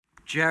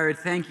Jared,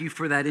 thank you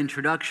for that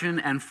introduction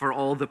and for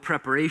all the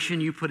preparation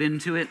you put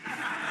into it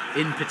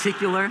in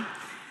particular.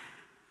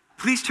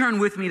 Please turn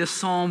with me to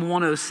Psalm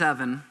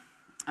 107.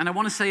 And I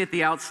want to say at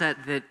the outset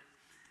that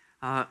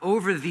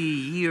over the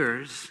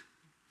years,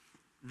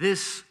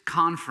 this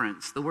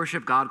conference, the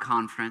Worship God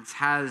Conference,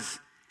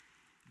 has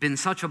been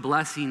such a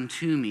blessing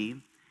to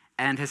me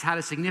and has had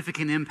a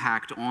significant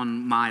impact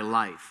on my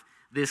life.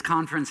 This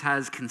conference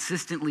has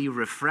consistently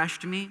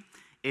refreshed me.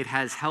 It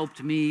has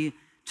helped me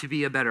to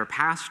be a better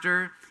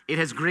pastor. It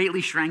has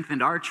greatly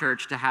strengthened our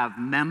church to have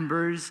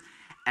members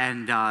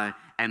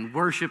and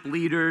worship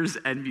leaders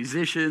and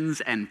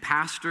musicians and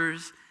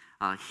pastors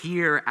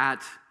here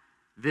at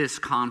this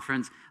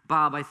conference.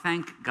 Bob, I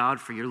thank God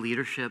for your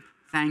leadership.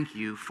 Thank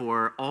you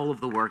for all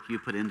of the work you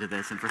put into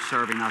this and for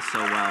serving us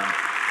so well.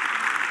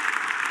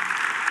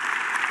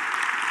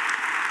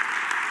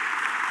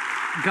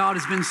 God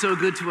has been so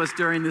good to us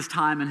during this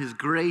time, and his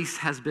grace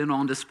has been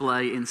on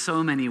display in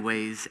so many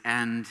ways,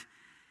 and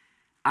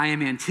I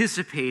am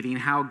anticipating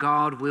how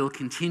God will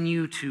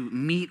continue to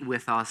meet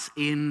with us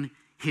in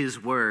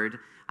his word.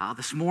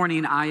 This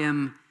morning, I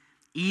am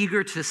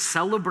eager to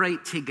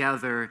celebrate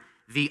together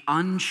the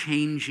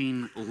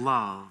unchanging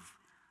love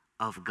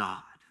of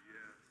God.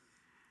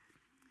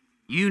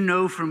 You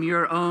know from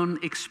your own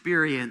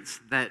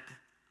experience that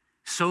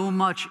so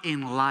much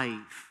in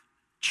life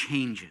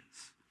changes.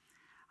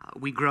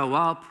 We grow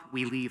up,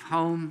 we leave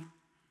home,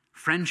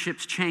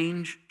 friendships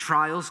change,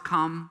 trials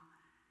come,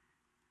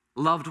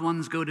 loved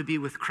ones go to be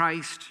with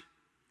Christ,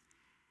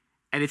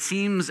 and it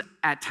seems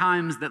at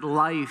times that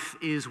life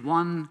is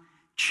one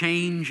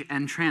change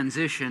and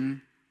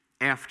transition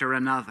after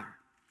another.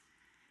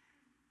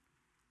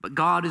 But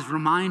God is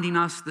reminding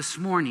us this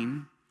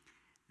morning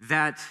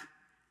that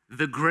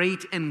the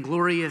great and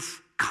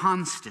glorious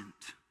constant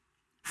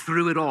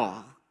through it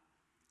all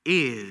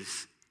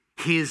is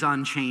his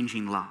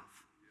unchanging love.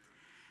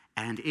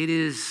 And it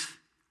is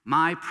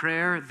my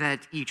prayer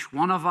that each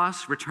one of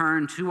us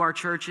return to our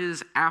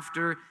churches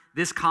after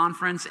this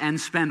conference and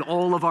spend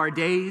all of our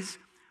days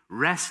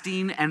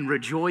resting and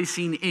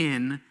rejoicing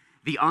in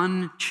the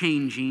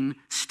unchanging,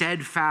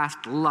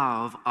 steadfast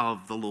love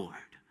of the Lord.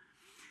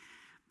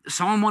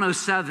 Psalm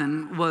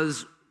 107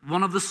 was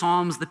one of the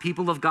psalms the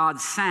people of God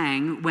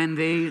sang when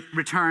they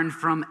returned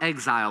from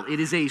exile. It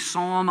is a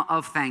psalm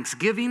of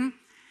thanksgiving.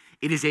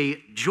 It is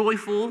a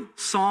joyful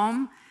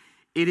psalm.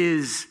 It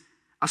is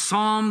a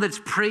psalm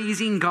that's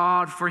praising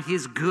God for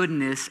his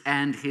goodness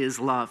and his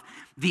love.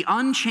 The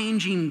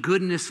unchanging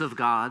goodness of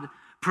God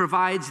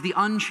provides the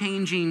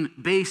unchanging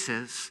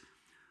basis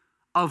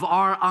of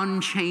our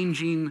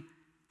unchanging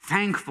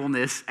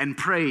thankfulness and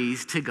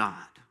praise to God.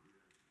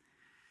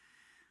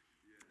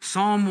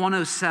 Psalm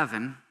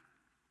 107,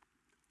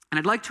 and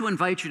I'd like to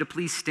invite you to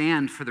please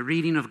stand for the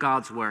reading of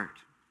God's word.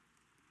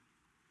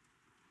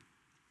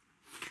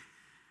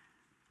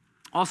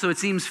 Also, it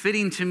seems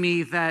fitting to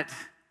me that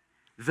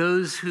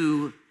those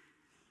who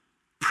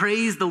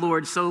praise the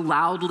Lord so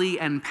loudly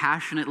and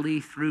passionately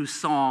through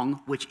song,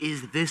 which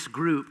is this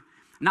group,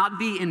 not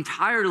be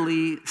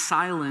entirely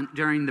silent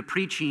during the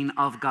preaching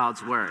of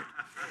God's word.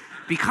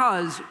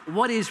 Because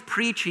what is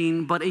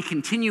preaching but a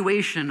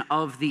continuation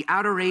of the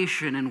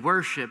adoration and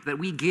worship that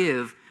we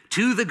give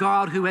to the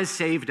God who has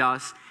saved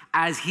us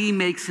as he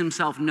makes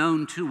himself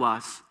known to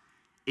us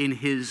in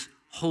his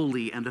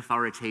holy and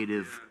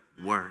authoritative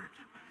word.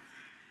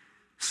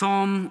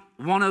 Psalm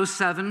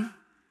 107.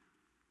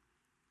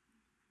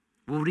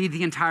 We'll read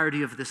the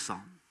entirety of this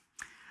psalm.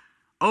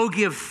 Oh,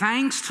 give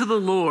thanks to the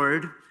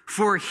Lord,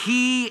 for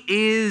he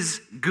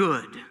is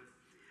good,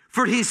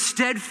 for his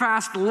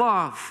steadfast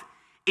love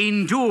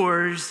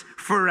endures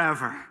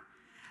forever.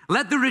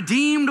 Let the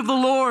redeemed of the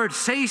Lord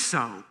say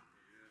so,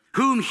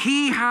 whom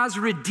he has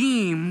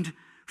redeemed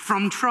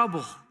from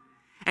trouble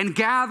and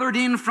gathered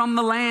in from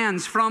the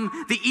lands,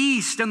 from the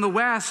east and the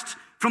west,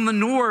 from the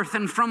north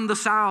and from the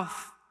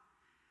south.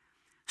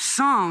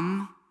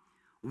 Some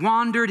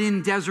wandered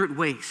in desert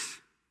wastes,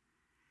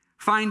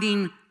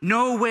 finding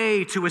no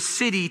way to a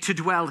city to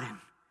dwell in.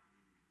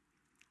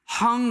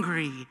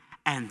 Hungry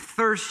and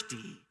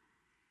thirsty,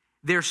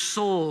 their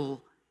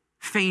soul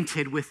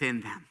fainted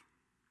within them.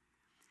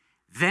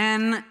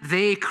 Then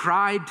they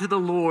cried to the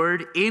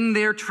Lord in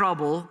their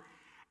trouble,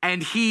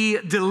 and he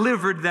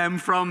delivered them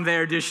from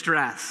their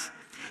distress.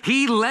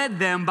 He led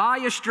them by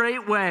a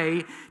straight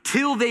way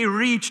till they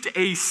reached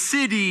a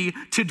city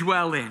to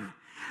dwell in.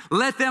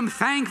 Let them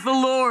thank the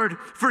Lord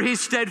for his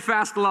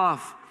steadfast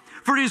love,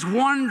 for his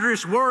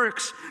wondrous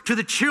works to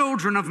the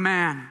children of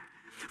man.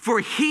 For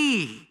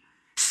he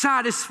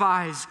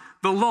satisfies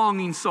the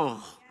longing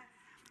soul,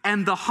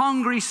 and the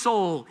hungry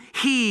soul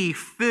he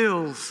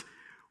fills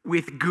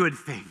with good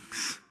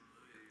things.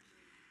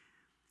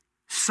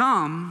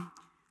 Some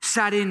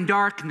sat in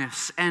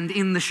darkness and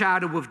in the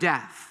shadow of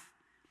death,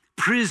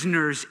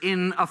 prisoners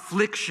in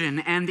affliction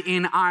and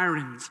in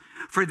irons,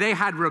 for they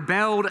had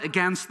rebelled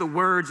against the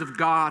words of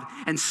God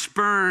and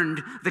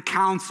spurned the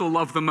counsel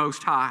of the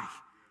Most High.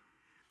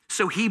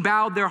 So he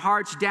bowed their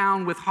hearts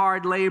down with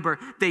hard labor.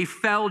 They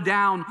fell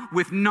down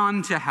with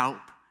none to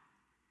help.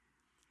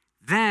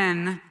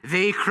 Then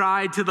they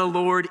cried to the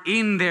Lord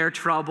in their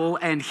trouble,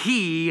 and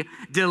he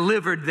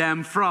delivered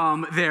them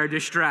from their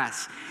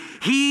distress.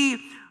 He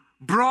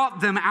brought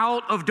them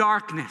out of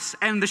darkness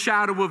and the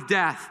shadow of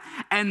death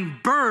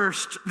and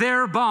burst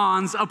their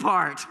bonds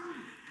apart.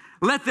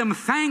 Let them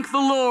thank the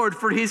Lord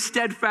for his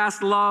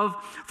steadfast love,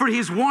 for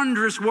his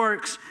wondrous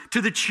works to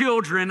the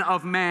children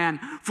of man.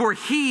 For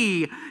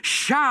he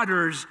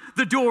shatters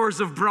the doors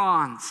of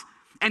bronze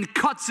and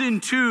cuts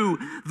in two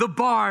the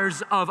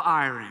bars of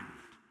iron.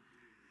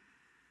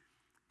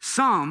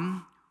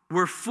 Some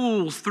were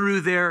fools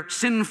through their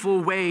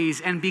sinful ways,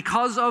 and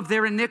because of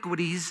their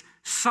iniquities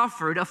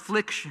suffered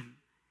affliction.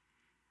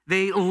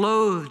 They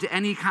loathed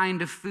any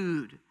kind of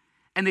food,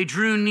 and they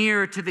drew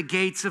near to the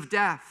gates of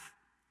death.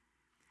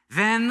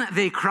 Then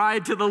they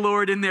cried to the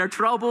Lord in their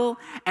trouble,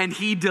 and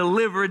he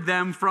delivered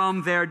them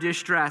from their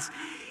distress.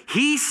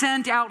 He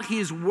sent out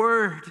his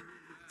word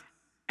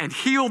and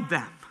healed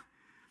them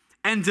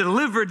and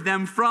delivered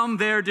them from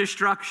their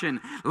destruction.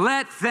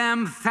 Let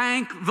them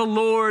thank the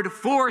Lord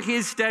for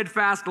his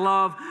steadfast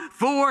love,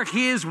 for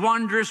his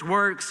wondrous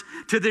works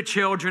to the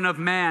children of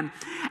man.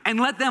 And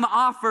let them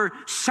offer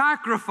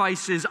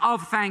sacrifices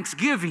of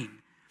thanksgiving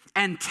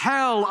and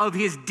tell of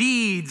his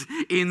deeds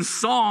in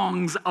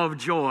songs of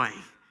joy.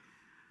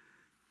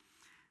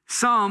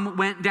 Some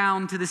went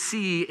down to the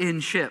sea in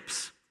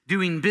ships,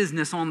 doing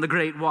business on the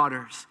great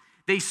waters.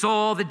 They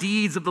saw the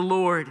deeds of the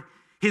Lord,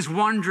 his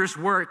wondrous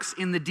works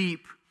in the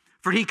deep.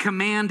 For he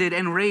commanded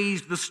and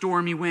raised the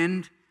stormy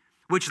wind,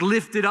 which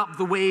lifted up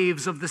the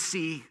waves of the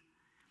sea.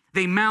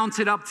 They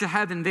mounted up to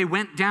heaven. They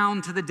went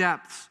down to the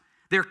depths.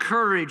 Their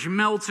courage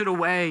melted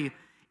away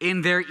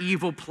in their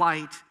evil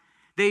plight.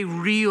 They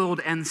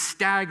reeled and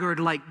staggered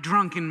like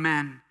drunken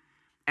men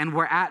and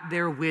were at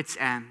their wits'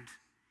 end.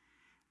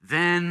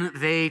 Then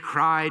they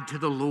cried to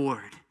the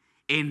Lord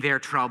in their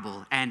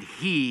trouble, and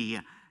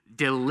he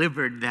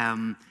delivered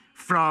them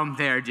from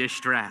their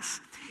distress.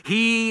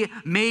 He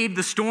made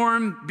the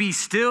storm be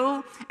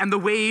still, and the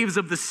waves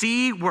of the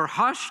sea were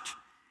hushed.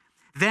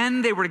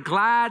 Then they were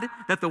glad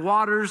that the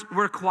waters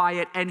were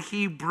quiet, and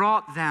he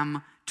brought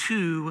them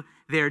to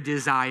their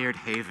desired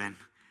haven.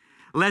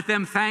 Let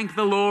them thank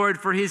the Lord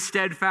for his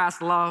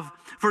steadfast love,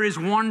 for his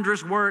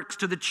wondrous works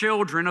to the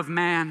children of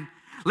man.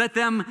 Let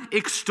them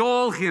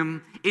extol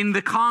him in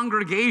the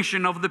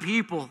congregation of the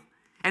people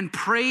and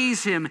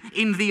praise him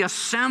in the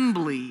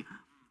assembly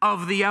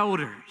of the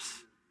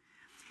elders.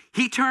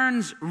 He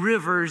turns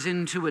rivers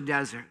into a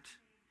desert,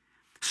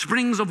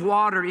 springs of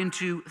water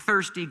into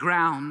thirsty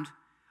ground,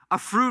 a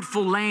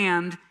fruitful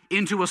land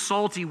into a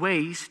salty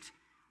waste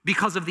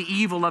because of the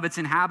evil of its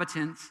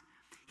inhabitants.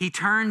 He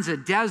turns a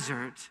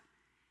desert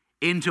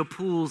into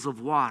pools of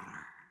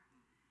water,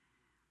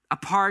 a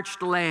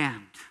parched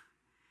land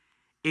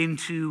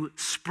into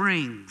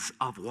springs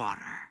of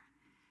water.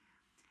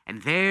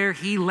 And there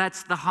he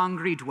lets the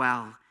hungry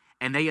dwell,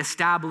 and they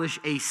establish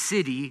a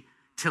city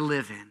to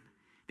live in.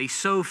 They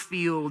sow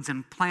fields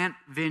and plant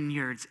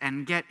vineyards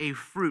and get a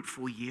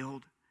fruitful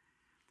yield.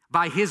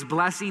 By his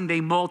blessing,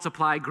 they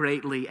multiply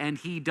greatly, and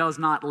he does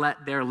not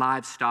let their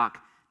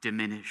livestock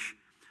diminish.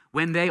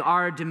 When they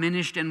are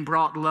diminished and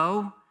brought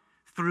low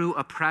through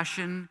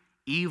oppression,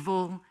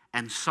 evil,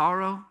 and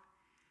sorrow,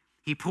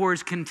 he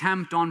pours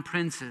contempt on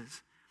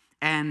princes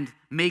and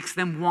makes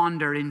them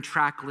wander in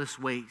trackless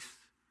wastes.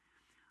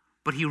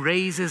 But he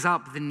raises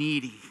up the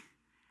needy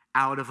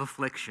out of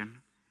affliction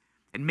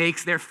and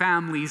makes their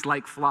families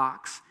like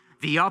flocks.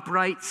 The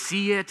upright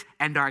see it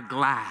and are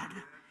glad,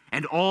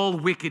 and all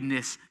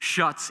wickedness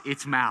shuts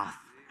its mouth.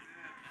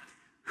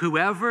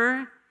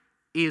 Whoever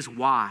is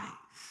wise,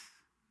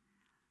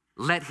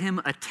 let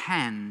him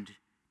attend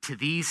to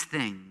these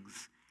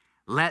things.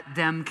 Let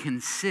them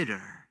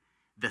consider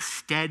the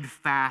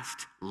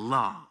steadfast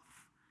love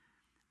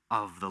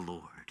of the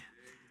Lord.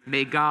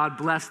 May God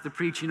bless the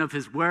preaching of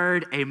his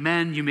word.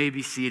 Amen. You may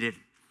be seated.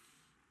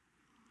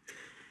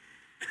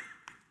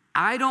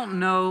 I don't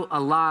know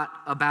a lot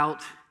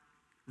about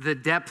the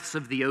depths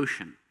of the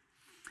ocean.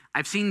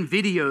 I've seen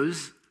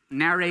videos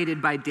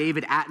narrated by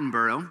David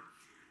Attenborough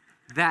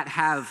that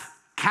have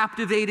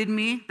captivated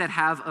me, that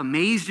have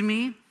amazed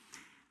me,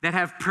 that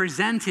have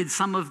presented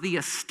some of the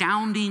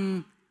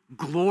astounding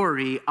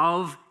glory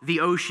of the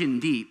ocean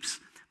deeps.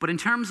 But in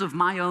terms of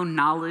my own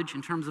knowledge,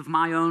 in terms of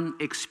my own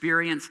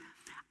experience,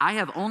 I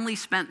have only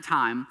spent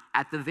time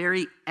at the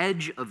very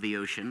edge of the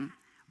ocean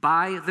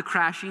by the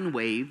crashing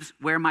waves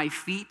where my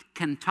feet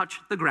can touch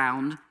the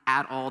ground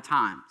at all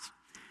times.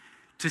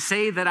 To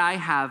say that I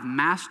have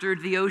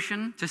mastered the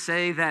ocean, to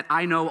say that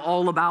I know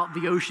all about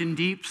the ocean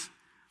deeps,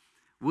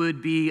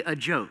 would be a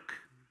joke.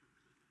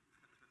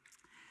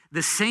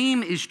 The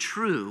same is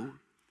true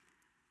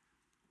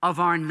of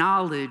our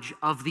knowledge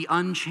of the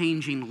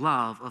unchanging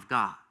love of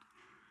God.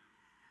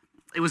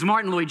 It was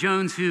Martin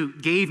Lloyd-Jones who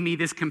gave me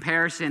this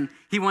comparison.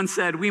 He once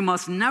said, "We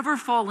must never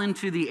fall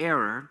into the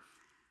error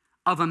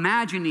of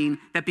imagining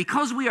that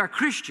because we are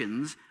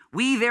Christians,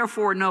 we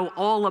therefore know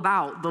all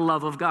about the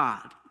love of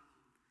God."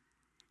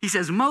 He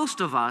says,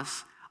 most of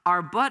us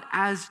are but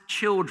as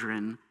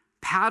children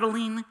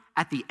paddling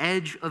at the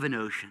edge of an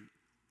ocean.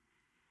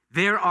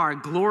 There are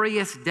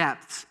glorious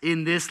depths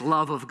in this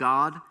love of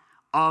God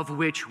of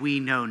which we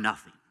know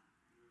nothing.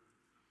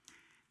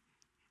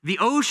 The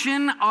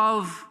ocean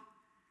of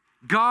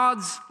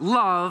God's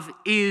love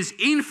is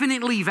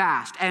infinitely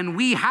vast, and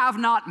we have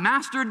not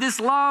mastered this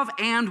love,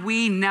 and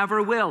we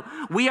never will.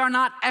 We are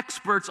not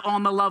experts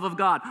on the love of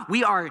God.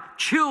 We are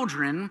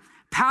children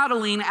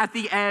paddling at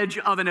the edge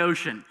of an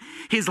ocean.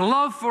 His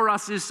love for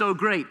us is so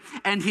great,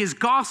 and his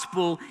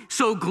gospel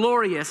so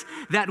glorious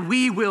that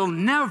we will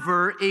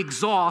never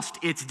exhaust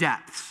its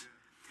depths.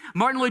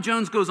 Martin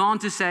Lloyd-Jones goes on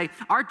to say,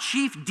 our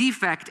chief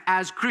defect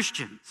as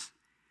Christians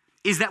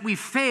is that we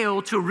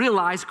fail to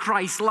realize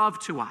Christ's love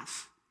to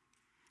us.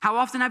 How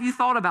often have you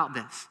thought about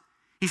this?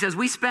 He says,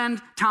 we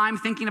spend time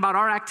thinking about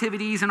our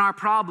activities and our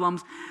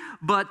problems,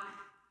 but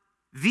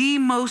the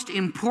most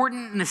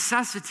important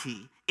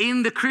necessity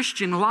in the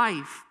Christian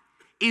life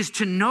is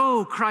to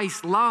know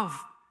Christ's love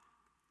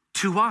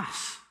to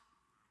us.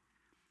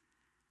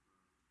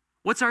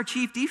 What's our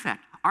chief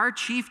defect? Our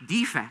chief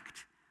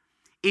defect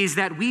is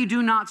that we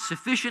do not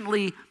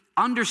sufficiently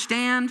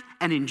understand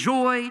and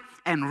enjoy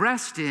and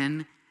rest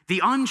in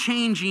the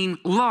unchanging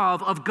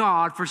love of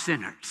God for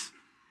sinners.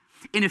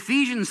 In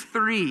Ephesians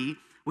 3,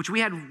 which we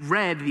had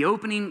read the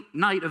opening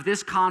night of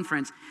this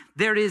conference,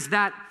 there is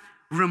that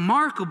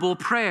remarkable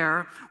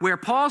prayer where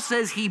Paul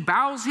says he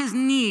bows his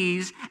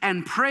knees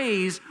and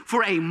prays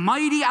for a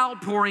mighty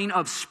outpouring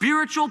of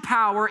spiritual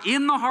power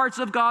in the hearts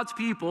of God's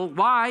people.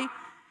 Why?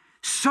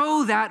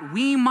 So that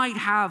we might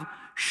have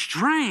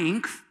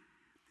strength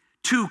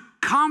to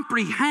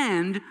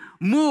comprehend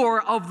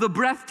more of the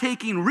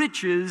breathtaking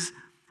riches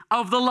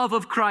of the love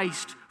of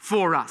Christ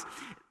for us.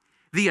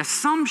 The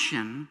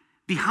assumption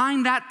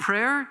behind that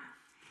prayer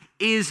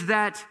is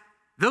that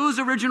those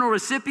original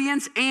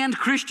recipients and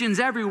Christians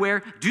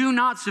everywhere do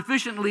not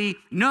sufficiently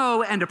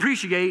know and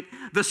appreciate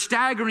the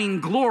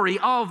staggering glory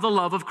of the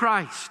love of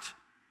Christ.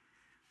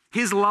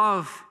 His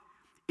love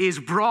is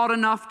broad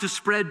enough to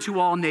spread to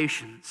all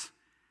nations.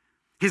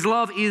 His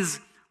love is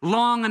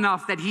long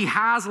enough that he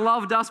has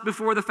loved us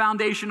before the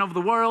foundation of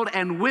the world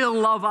and will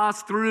love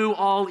us through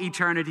all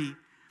eternity.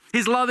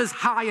 His love is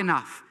high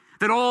enough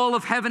that all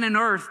of heaven and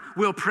earth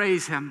will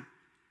praise him.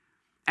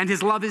 And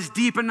his love is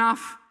deep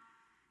enough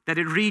that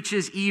it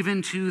reaches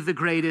even to the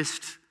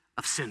greatest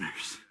of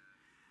sinners.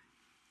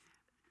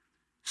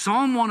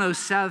 Psalm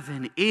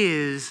 107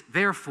 is,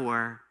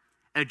 therefore,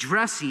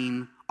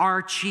 addressing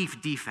our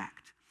chief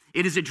defect.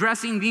 It is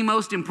addressing the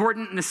most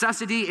important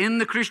necessity in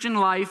the Christian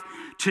life,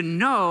 to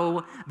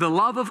know the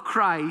love of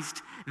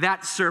Christ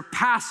that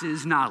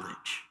surpasses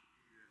knowledge.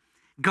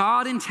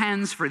 God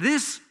intends for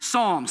this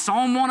psalm,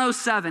 Psalm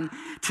 107,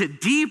 to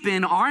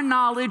deepen our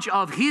knowledge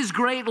of his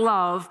great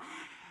love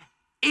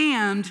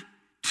and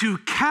to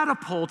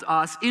catapult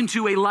us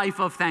into a life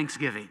of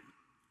thanksgiving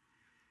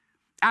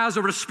as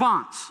a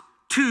response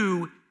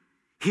to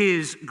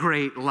his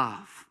great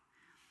love.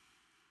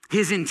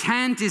 His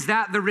intent is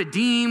that the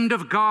redeemed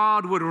of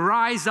God would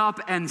rise up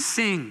and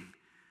sing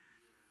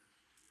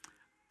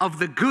of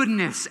the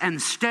goodness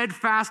and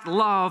steadfast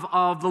love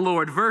of the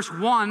Lord. Verse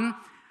 1,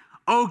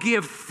 oh,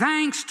 give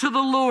thanks to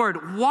the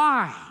Lord.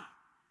 Why?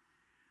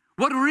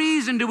 What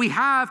reason do we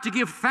have to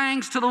give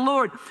thanks to the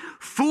Lord?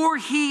 For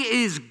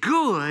he is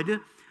good,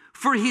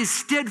 for his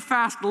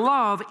steadfast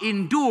love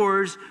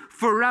endures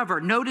forever.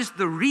 Notice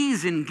the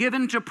reason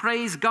given to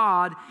praise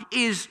God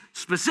is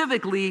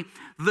specifically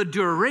the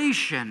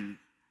duration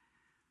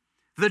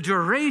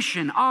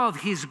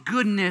of his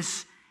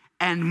goodness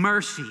and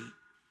mercy.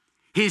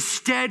 His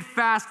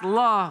steadfast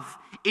love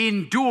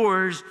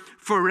endures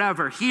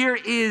forever. Here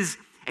is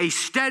a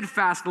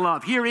steadfast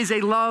love. Here is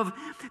a love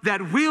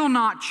that will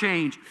not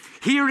change.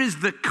 Here is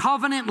the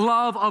covenant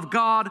love of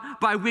God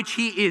by which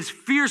he is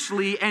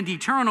fiercely and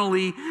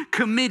eternally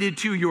committed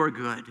to your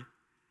good.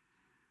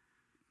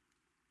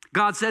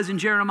 God says in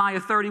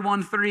Jeremiah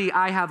 31:3,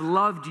 I have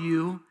loved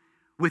you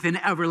with an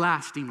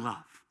everlasting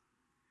love.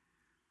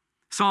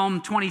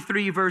 Psalm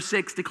 23 verse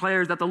 6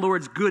 declares that the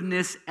Lord's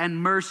goodness and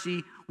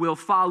mercy will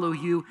follow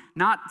you,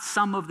 not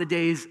some of the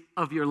days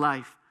of your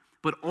life,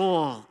 but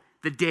all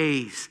the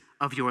days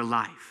of your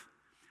life.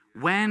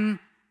 When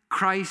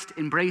Christ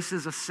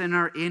embraces a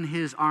sinner in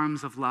his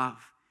arms of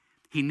love,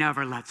 he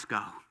never lets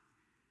go.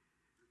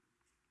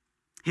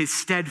 His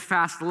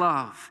steadfast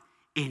love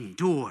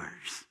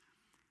endures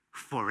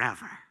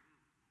forever.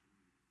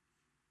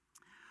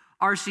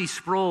 R.C.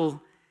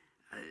 Sproul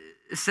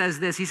says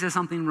this. He says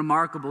something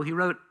remarkable. He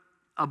wrote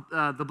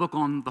the book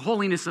on the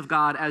holiness of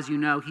God, as you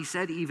know. He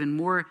said even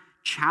more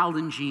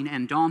challenging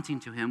and daunting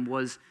to him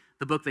was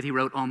the book that he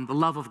wrote on the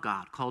love of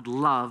God, called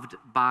Loved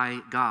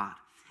by God.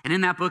 And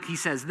in that book, he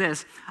says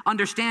this: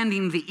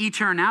 understanding the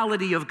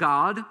eternality of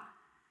God,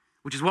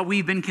 which is what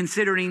we've been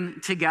considering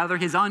together,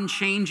 his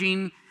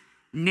unchanging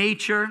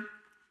nature,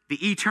 the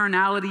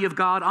eternality of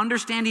God.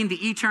 Understanding the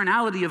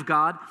eternality of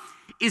God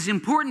is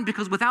important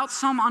because without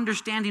some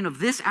understanding of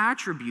this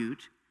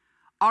attribute,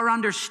 our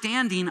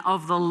understanding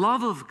of the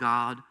love of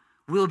God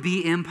will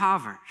be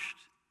impoverished.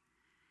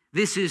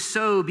 This is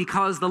so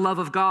because the love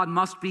of God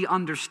must be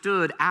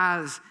understood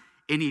as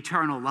an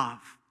eternal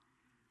love.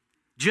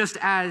 Just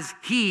as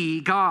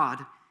He,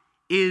 God,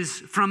 is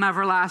from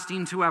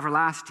everlasting to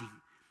everlasting,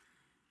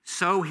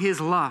 so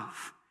His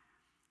love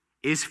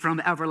is from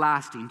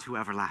everlasting to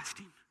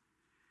everlasting.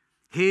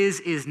 His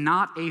is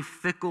not a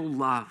fickle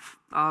love.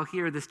 Oh,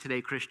 hear this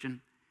today,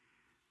 Christian.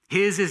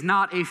 His is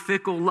not a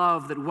fickle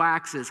love that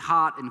waxes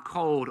hot and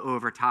cold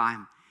over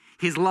time.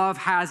 His love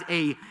has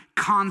a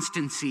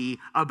constancy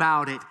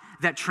about it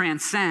that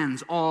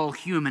transcends all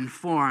human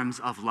forms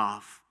of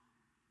love.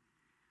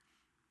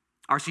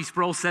 R.C.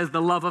 Sproul says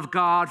the love of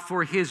God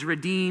for His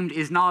redeemed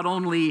is not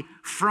only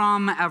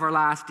from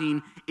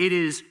everlasting, it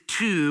is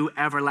to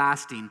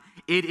everlasting.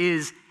 It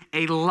is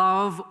a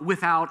love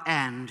without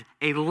end,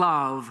 a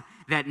love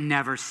that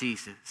never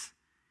ceases.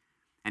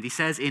 And he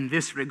says in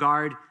this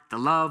regard, the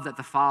love that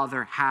the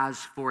Father has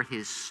for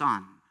His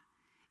Son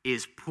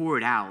is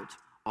poured out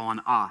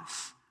on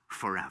us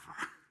forever.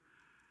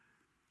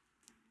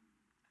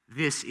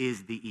 This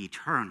is the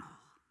eternal,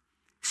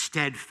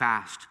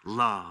 steadfast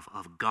love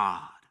of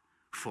God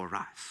for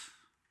us.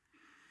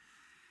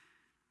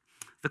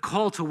 The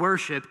call to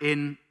worship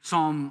in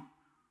Psalm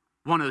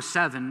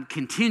 107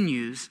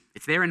 continues.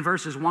 It's there in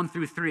verses 1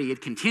 through 3.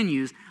 It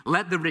continues,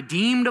 "Let the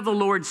redeemed of the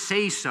Lord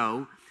say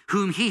so,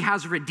 whom He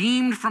has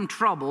redeemed from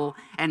trouble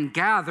and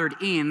gathered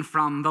in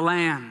from the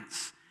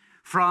lands."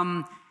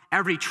 From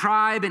every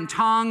tribe and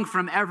tongue,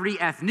 from every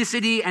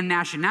ethnicity and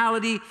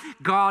nationality,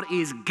 God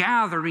is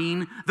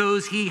gathering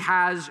those He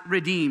has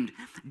redeemed.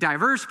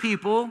 Diverse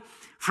people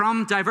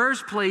from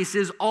diverse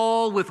places,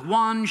 all with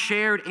one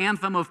shared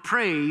anthem of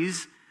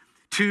praise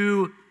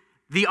to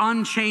the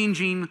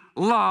unchanging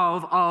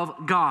love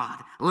of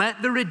God.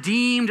 Let the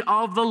redeemed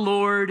of the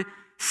Lord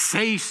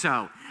say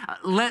so.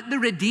 Let the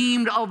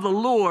redeemed of the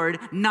Lord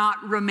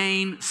not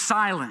remain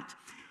silent.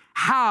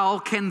 How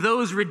can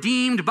those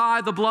redeemed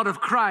by the blood of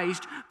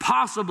Christ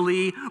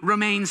possibly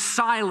remain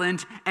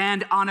silent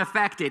and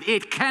unaffected?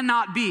 It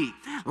cannot be.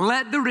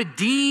 Let the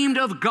redeemed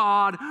of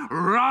God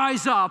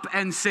rise up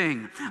and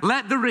sing.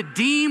 Let the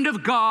redeemed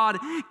of God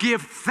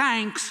give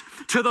thanks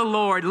to the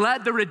Lord.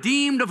 Let the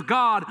redeemed of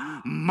God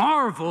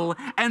marvel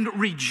and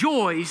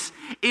rejoice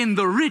in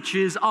the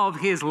riches of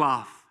His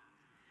love.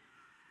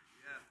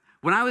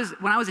 When I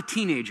was a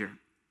teenager,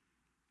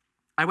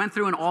 I went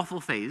through an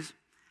awful phase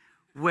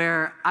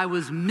where I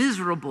was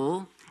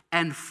miserable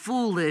and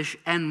foolish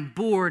and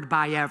bored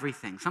by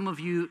everything. Some of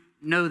you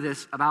know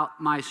this about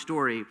my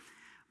story.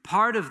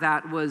 Part of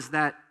that was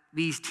that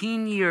these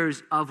teen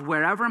years of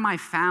wherever my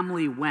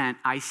family went,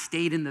 I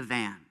stayed in the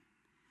van,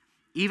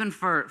 even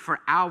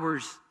for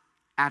hours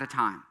at a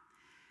time.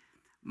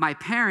 My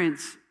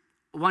parents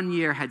one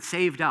year had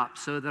saved up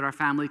so that our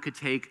family could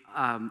take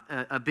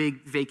a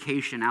big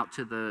vacation out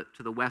to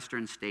the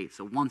western states,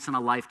 a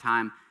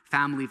once-in-a-lifetime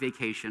family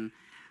vacation,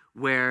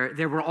 where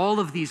there were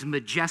all of these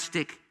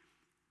majestic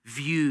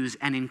views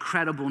and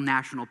incredible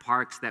national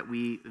parks that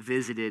we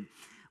visited.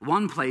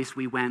 One place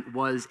we went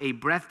was a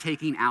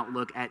breathtaking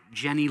outlook at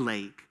Jenny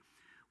Lake,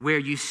 where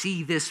you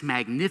see this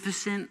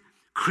magnificent,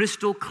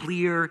 crystal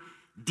clear,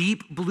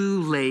 deep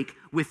blue lake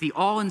with the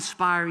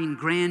awe-inspiring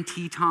Grand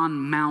Teton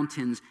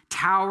Mountains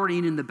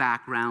towering in the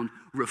background,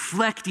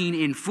 reflecting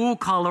in full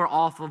color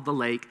off of the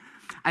lake.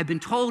 I've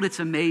been told it's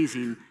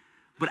amazing,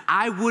 but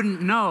I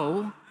wouldn't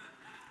know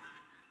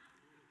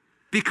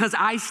because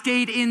I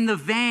stayed in the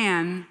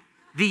van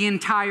the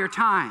entire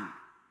time.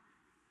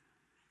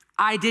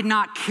 I did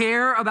not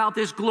care about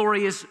this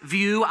glorious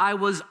view. I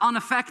was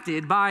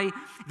unaffected by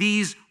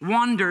these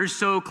wonders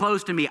so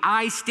close to me.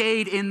 I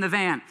stayed in the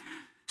van.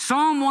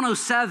 Psalm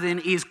 107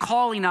 is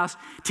calling us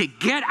to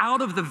get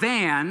out of the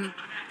van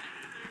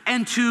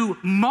and to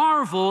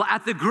marvel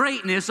at the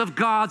greatness of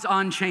God's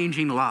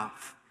unchanging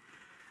love.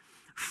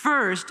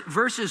 First,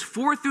 verses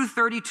 4 through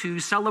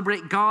 32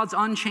 celebrate God's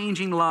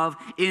unchanging love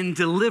in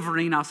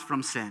delivering us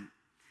from sin.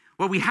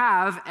 What we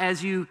have,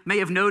 as you may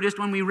have noticed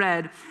when we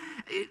read,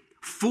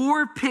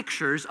 4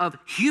 pictures of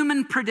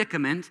human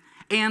predicament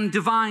and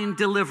divine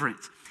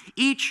deliverance.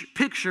 Each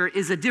picture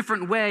is a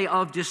different way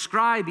of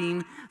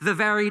describing the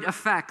varied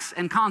effects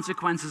and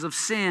consequences of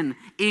sin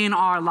in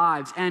our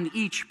lives, and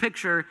each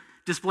picture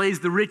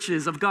displays the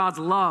riches of God's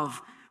love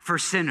for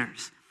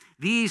sinners.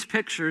 These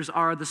pictures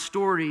are the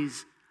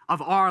stories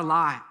of our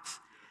lives,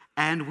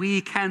 and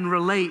we can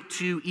relate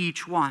to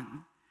each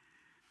one.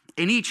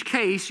 In each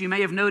case, you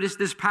may have noticed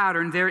this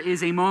pattern. There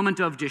is a moment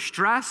of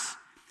distress,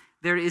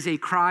 there is a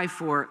cry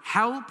for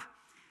help,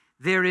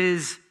 there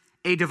is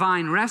a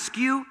divine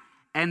rescue,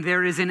 and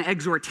there is an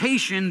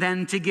exhortation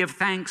then to give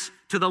thanks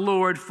to the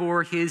Lord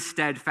for His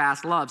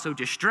steadfast love. So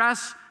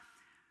distress,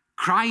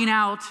 crying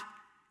out,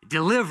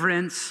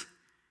 deliverance,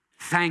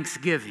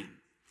 thanksgiving.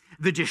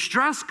 The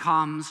distress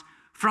comes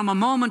from a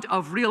moment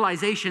of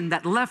realization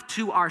that left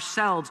to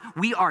ourselves,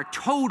 we are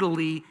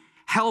totally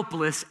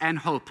helpless and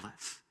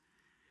hopeless.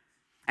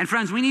 And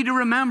friends, we need to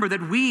remember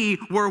that we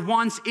were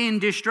once in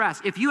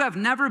distress. If you have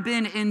never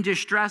been in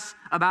distress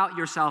about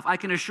yourself, I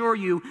can assure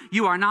you,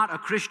 you are not a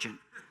Christian.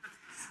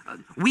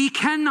 We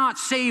cannot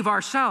save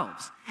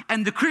ourselves.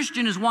 And the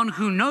Christian is one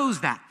who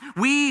knows that.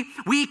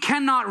 We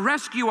cannot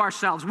rescue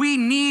ourselves. We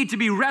need to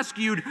be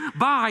rescued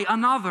by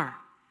another.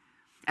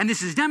 And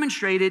this is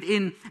demonstrated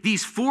in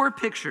these 4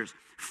 pictures.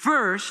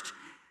 First,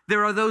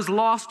 there are those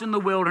lost in the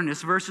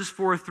wilderness, verses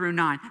 4 through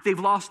 9. They've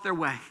lost their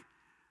way.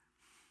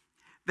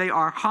 They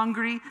are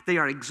hungry, they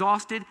are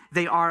exhausted,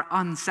 they are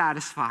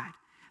unsatisfied.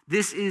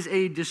 This is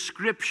a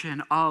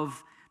description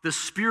of the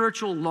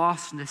spiritual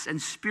lostness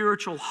and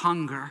spiritual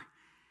hunger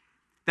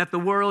that the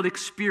world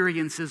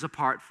experiences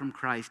apart from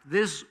Christ.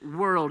 This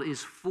world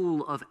is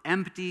full of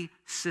empty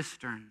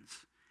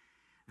cisterns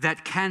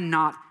that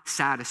cannot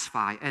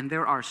satisfy. And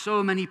there are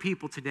so many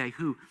people today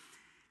who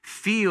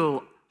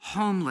feel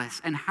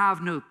homeless and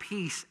have no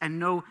peace and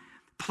no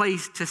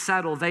place to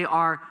settle. They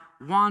are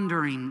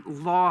wandering,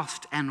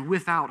 lost, and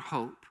without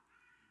hope.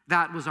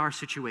 That was our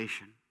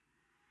situation.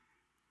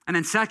 And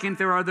then second,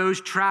 there are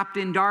those trapped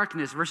in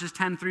darkness, verses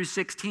 10 through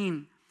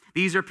 16.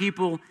 These are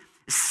people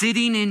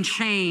sitting in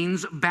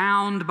chains,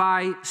 bound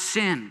by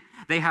sin.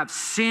 They have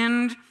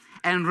sinned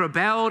and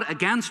rebelled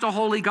against a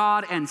holy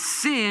God, and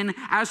sin,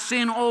 as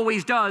sin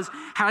always does,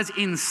 has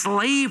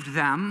enslaved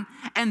them,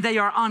 and they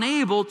are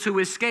unable to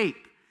escape.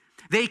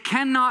 They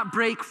cannot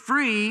break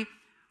free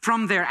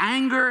from their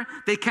anger.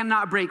 They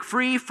cannot break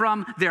free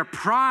from their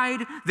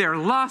pride, their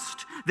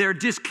lust, their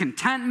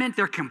discontentment,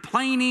 their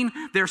complaining,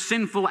 their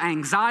sinful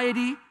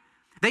anxiety.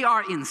 They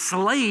are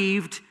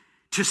enslaved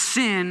to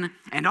sin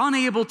and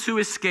unable to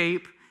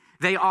escape.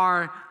 They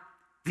are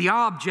the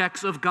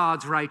objects of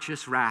God's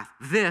righteous wrath.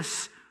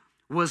 This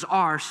was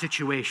our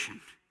situation.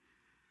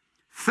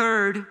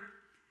 Third,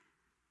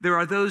 there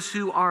are those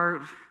who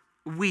are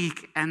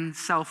weak and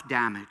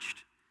self-damaged.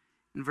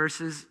 In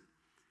verses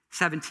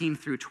 17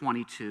 through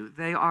 22,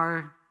 they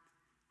are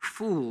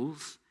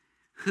fools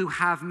who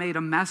have made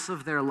a mess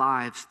of their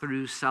lives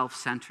through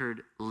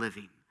self-centered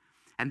living.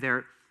 And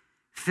their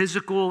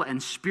physical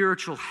and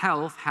spiritual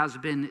health has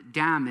been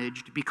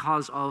damaged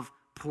because of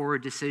poor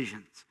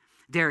decisions.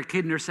 Derek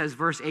Kidner says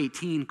verse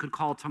 18 could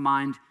call to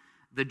mind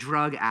the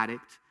drug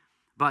addict,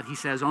 but he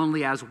says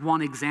only as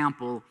one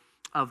example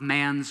of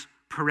man's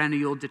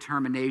perennial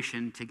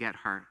determination to get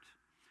hurt.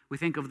 We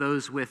think of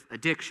those with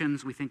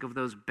addictions. We think of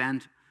those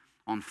bent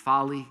on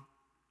folly.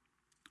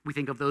 We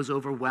think of those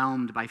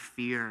overwhelmed by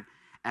fear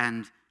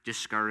and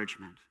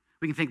discouragement.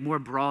 We can think more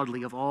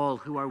broadly of all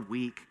who are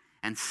weak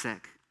and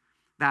sick.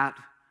 That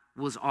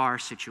was our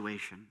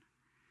situation.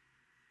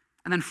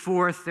 And then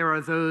fourth, there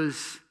are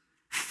those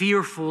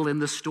fearful in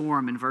the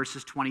storm in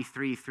verses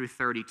 23 through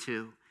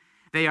 32.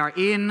 They are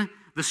in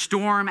the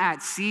storm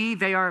at sea.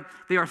 They are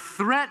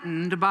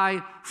threatened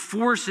by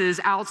forces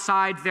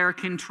outside their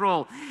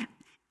control.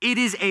 It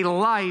is a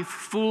life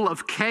full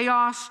of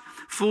chaos,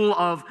 full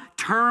of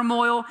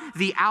turmoil,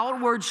 the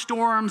outward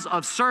storms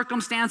of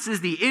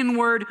circumstances, the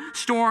inward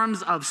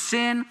storms of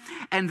sin,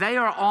 and they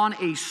are on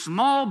a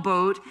small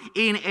boat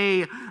in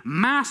a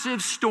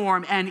massive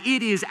storm, and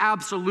it is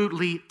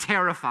absolutely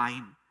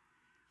terrifying.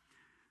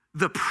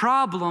 The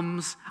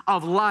problems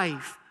of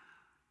life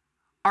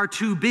are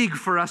too big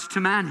for us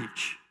to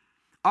manage.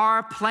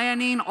 Our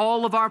planning,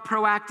 all of our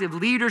proactive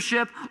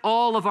leadership,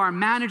 all of our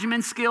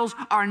management skills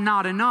are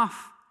not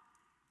enough.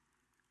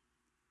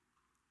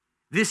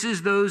 This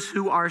is those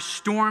who are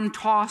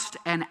storm-tossed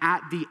and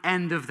at the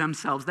end of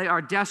themselves. They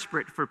are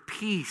desperate for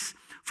peace,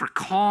 for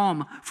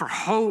calm, for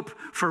hope,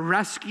 for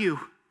rescue.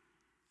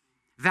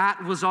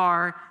 That was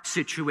our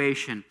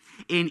situation.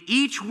 In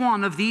each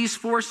one of these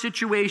 4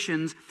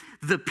 situations,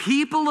 the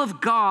people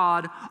of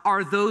God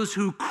are those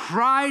who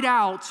cried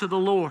out to the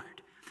Lord.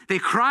 They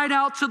cried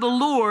out to the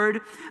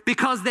Lord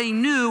because they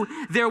knew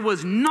there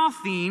was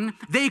nothing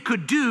they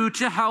could do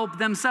to help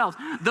themselves.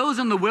 Those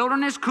in the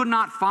wilderness could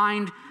not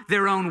find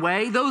their own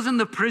way. Those in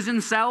the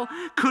prison cell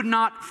could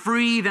not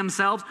free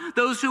themselves.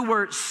 Those who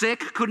were sick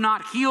could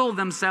not heal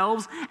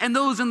themselves. And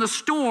those in the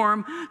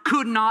storm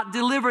could not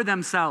deliver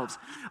themselves.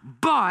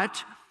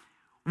 But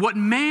what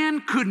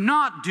man could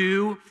not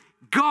do,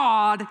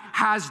 God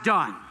has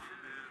done.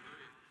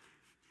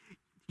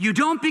 You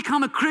don't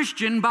become a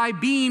Christian by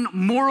being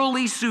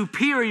morally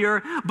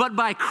superior, but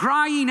by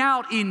crying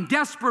out in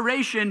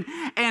desperation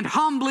and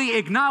humbly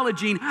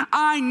acknowledging,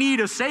 I need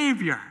a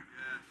Savior.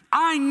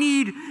 I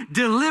need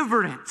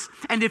deliverance.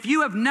 And if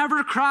you have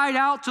never cried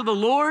out to the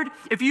Lord,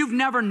 if you've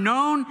never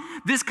known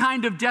this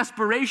kind of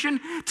desperation,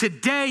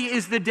 today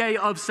is the day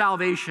of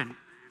salvation.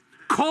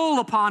 Call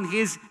upon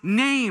his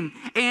name.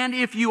 And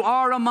if you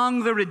are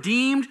among the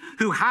redeemed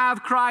who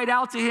have cried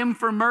out to him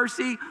for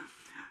mercy,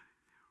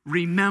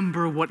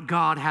 remember what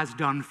God has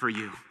done for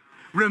you.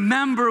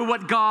 Remember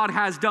what God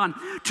has done.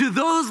 To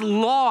those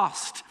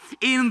lost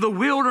in the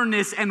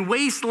wilderness and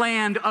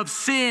wasteland of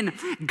sin,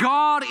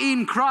 God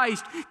in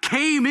Christ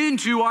came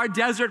into our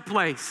desert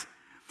place.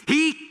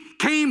 He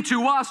came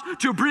to us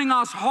to bring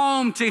us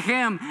home to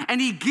him, and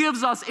he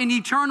gives us an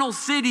eternal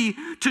city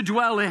to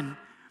dwell in.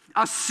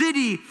 A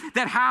city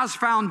that has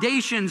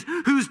foundations,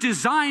 whose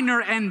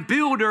designer and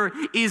builder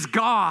is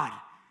God.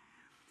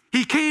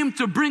 He came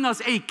to bring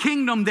us a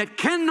kingdom that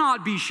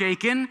cannot be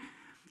shaken.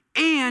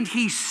 And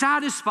he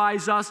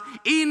satisfies us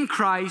in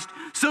Christ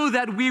so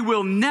that we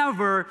will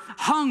never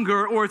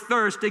hunger or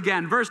thirst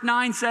again. Verse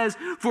 9 says,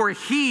 for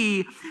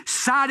he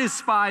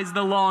satisfies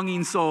the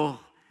longing soul,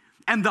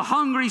 and the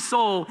hungry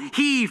soul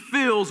he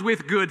fills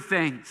with good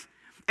things.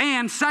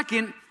 And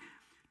second,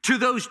 to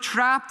those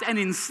trapped and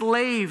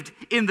enslaved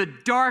in the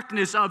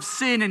darkness of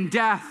sin and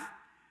death.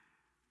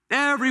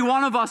 Every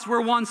one of us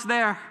were once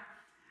there,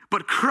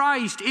 but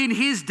Christ in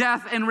his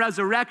death and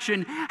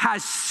resurrection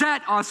has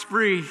set us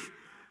free.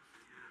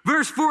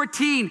 Verse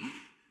 14,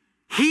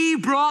 he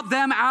brought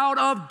them out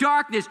of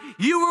darkness.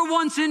 You were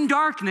once in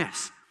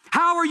darkness.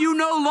 How are you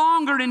no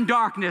longer in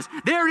darkness?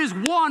 There is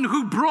one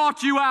who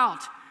brought you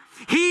out.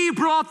 He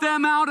brought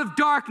them out of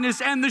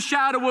darkness and the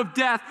shadow of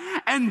death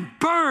and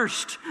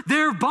burst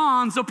their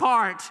bonds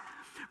apart.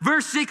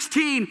 Verse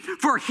 16,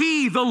 for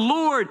he, the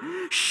Lord,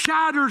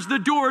 shatters the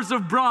doors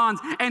of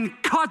bronze and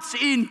cuts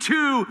in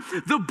two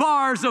the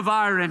bars of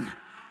iron.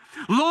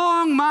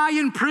 Long my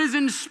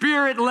imprisoned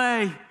spirit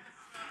lay,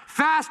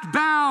 fast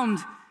bound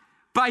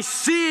by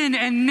sin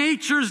and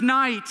nature's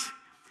night.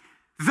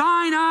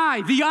 Thine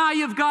eye, the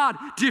eye of God,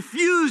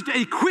 diffused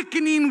a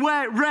quickening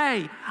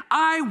ray.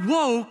 I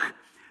woke,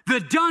 the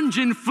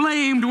dungeon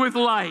flamed with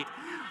light.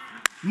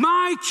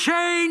 My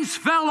chains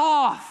fell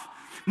off.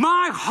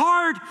 My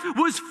heart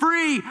was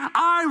free.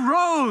 I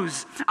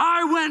rose.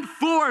 I went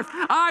forth.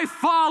 I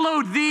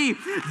followed thee.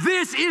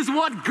 This is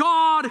what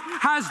God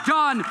has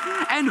done.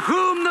 And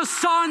whom the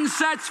Son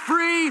sets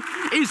free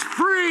is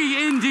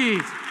free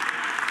indeed.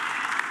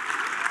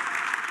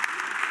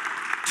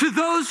 To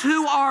those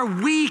who are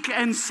weak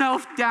and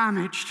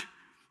self-damaged,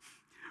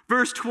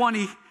 verse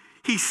 20,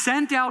 he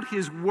sent out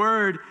his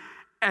word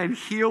and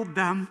healed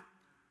them.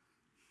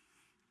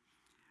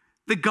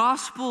 The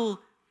gospel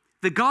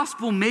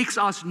makes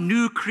us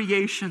new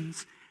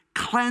creations,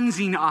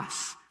 cleansing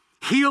us,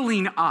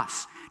 healing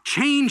us,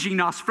 changing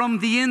us from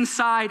the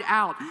inside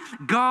out.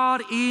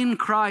 God in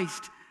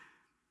Christ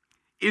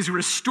is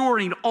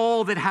restoring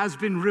all that has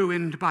been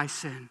ruined by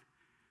sin.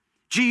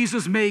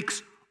 Jesus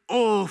makes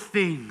all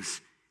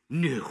things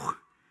new.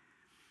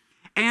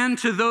 And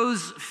to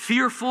those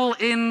fearful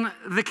in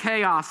the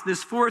chaos,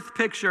 this fourth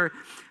picture,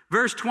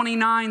 verse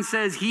 29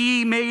 says,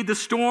 he made the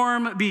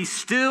storm be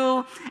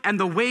still and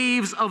the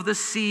waves of the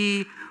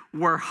sea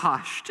were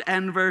hushed.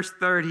 And verse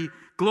 30,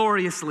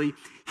 gloriously,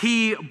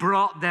 he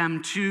brought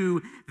them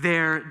to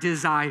their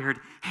desired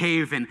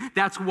haven.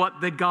 That's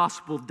what the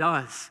gospel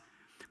does.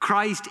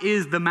 Christ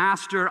is the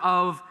master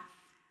of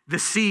the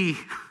sea,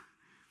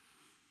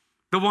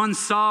 the one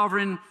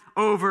sovereign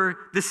over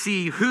the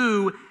sea,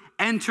 who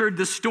entered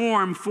the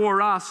storm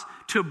for us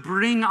to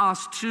bring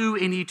us to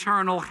an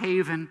eternal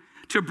haven,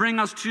 to bring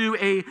us to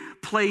a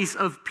place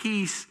of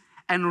peace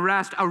and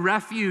rest, a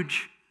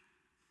refuge,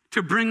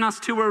 to bring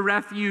us to a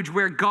refuge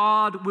where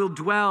God will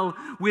dwell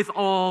with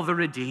all the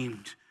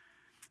redeemed.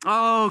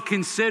 Oh,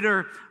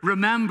 consider,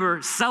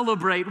 remember,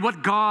 celebrate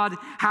what God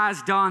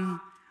has done.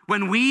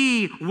 When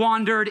we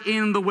wandered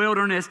in the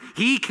wilderness,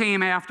 he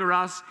came after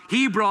us.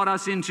 He brought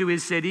us into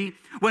his city.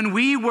 When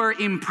we were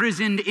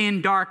imprisoned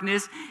in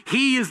darkness,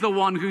 he is the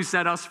one who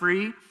set us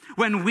free.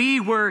 When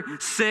we were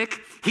sick,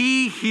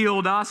 he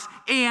healed us.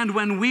 And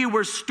when we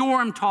were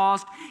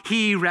storm-tossed,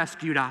 he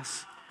rescued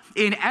us.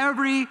 In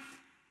every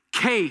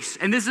case,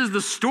 and this is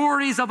the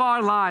stories of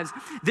our lives,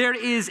 there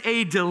is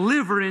a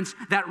deliverance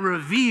that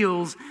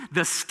reveals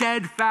the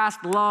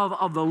steadfast love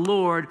of the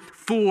Lord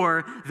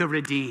for the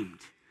redeemed.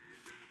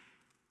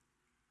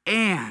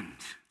 And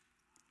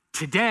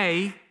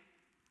today,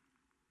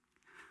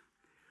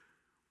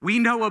 we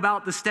know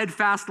about the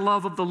steadfast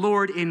love of the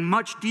Lord in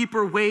much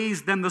deeper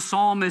ways than the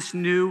psalmist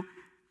knew,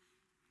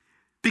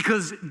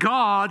 because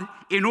God,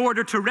 in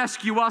order to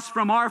rescue us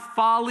from our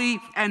folly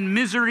and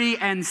misery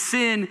and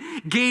sin,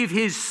 gave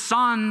his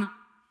Son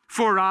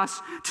for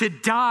us to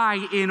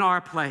die in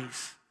our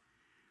place.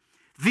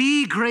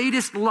 The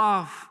greatest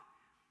love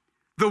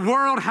the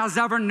world has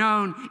ever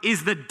known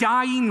is the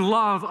dying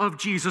love of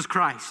Jesus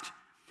Christ.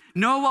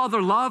 No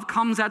other love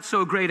comes at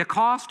so great a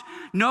cost.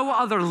 No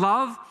other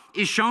love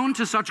is shown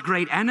to such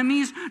great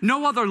enemies.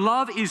 No other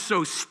love is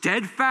so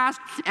steadfast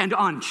and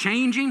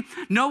unchanging.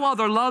 No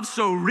other love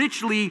so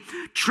richly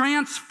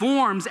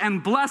transforms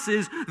and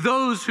blesses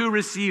those who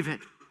receive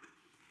it.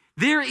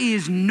 There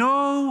is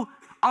no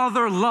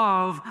other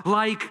love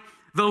like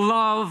the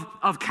love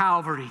of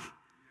Calvary.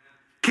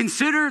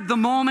 Consider the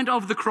moment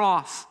of the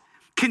cross.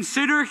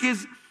 Consider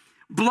his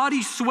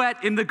bloody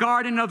sweat in the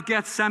Garden of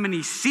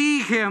Gethsemane.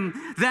 See him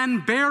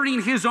then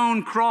bearing his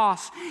own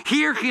cross.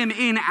 Hear him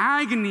in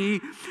agony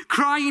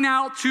crying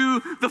out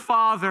to the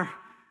Father.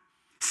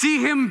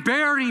 See him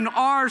bearing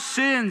our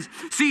sins.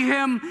 See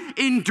him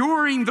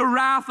enduring the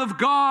wrath of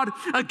God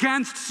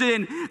against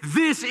sin.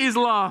 This is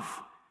love.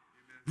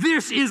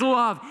 This is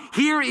love.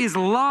 Here is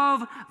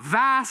love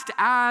vast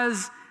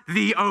as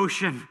the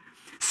ocean.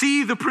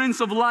 See the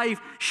Prince of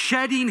Life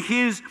shedding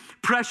his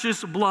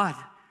precious blood.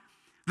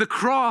 The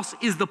cross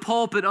is the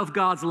pulpit of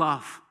God's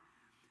love.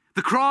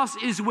 The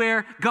cross is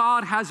where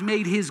God has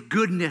made his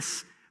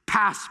goodness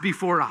pass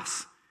before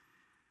us.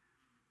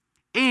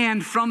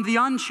 and from the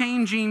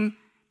unchanging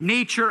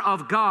nature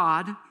of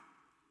God,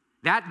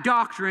 that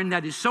doctrine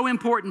that is so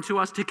important to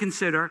us to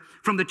consider,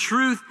 from the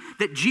truth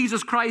that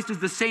Jesus Christ is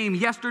the same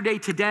yesterday,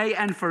 today,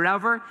 and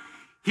forever,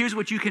 here's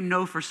what you can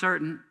know for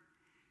certain.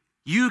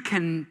 You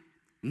can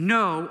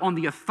know on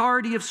the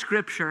authority of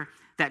Scripture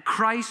that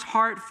Christ's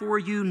heart for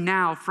you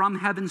now from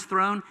heaven's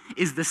throne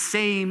is the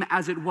same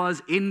as it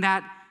was in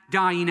that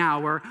dying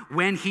hour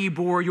when he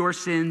bore your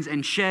sins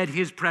and shed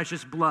his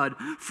precious blood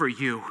for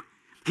you.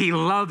 He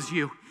loves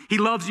you. He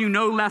loves you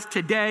no less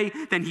today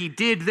than he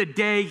did the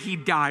day he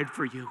died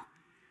for you.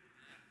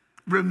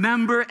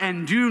 Remember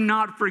and do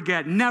not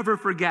forget, never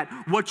forget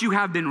what you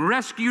have been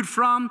rescued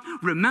from.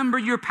 Remember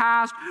your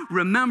past.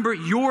 Remember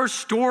your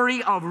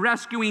story of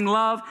rescuing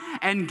love,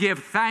 and give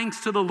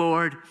thanks to the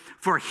Lord,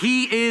 for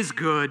he is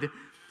good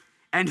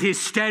and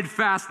his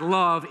steadfast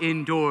love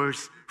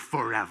endures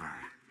forever.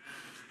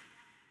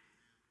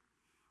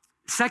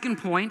 Second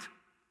point,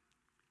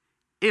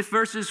 if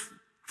verses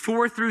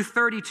 4 through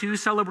 32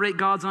 celebrate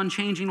God's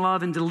unchanging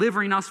love and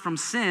delivering us from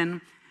sin,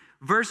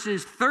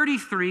 verses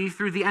 33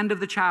 through the end of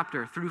the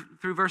chapter,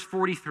 through verse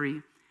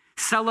 43,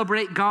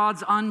 celebrate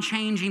God's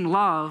unchanging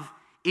love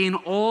in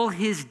all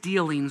his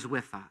dealings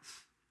with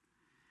us.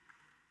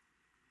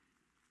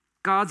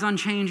 God's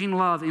unchanging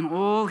love in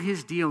all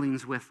his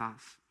dealings with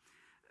us.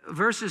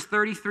 Verses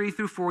 33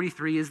 through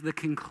 43 is the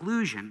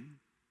conclusion,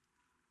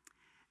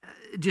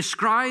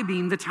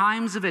 describing the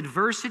times of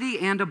adversity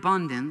and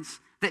abundance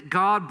that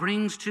God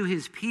brings to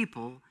his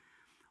people,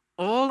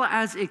 all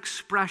as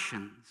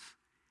expressions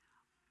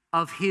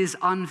of his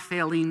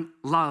unfailing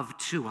love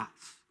to us.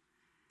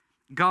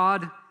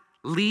 God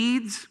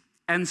leads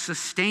and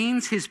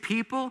sustains his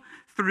people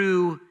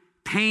through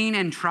pain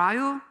and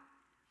trial,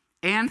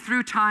 and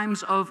through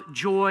times of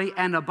joy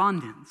and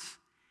abundance.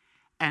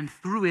 And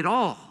through it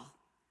all,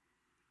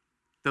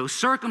 though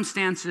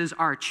circumstances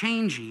are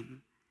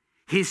changing,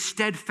 his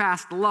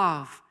steadfast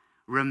love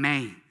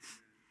remains.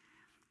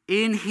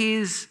 In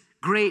his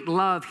great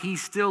love, he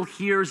still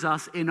hears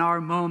us in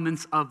our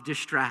moments of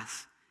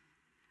distress.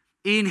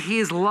 In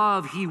his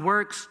love, he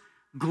works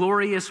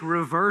glorious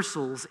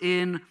reversals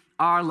in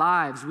our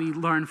lives. We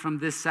learn from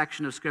this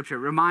section of Scripture. It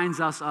reminds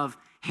us of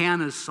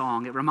Hannah's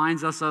song. It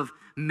reminds us of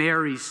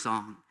Mary's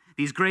song.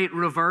 These great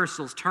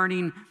reversals,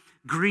 turning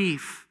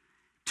grief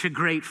to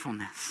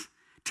gratefulness,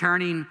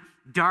 turning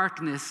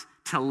darkness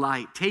to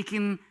light,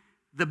 taking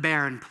the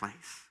barren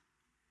place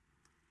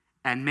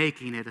and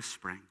making it a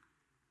spring.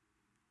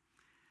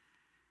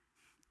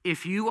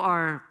 If you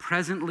are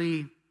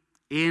presently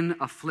in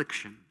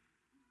affliction,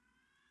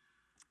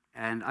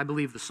 and I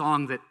believe the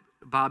song that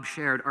Bob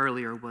shared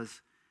earlier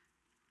was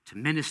to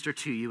minister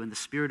to you, and the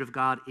Spirit of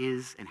God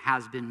is and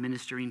has been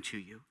ministering to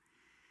you.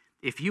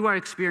 If you are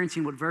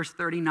experiencing what verse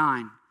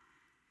 39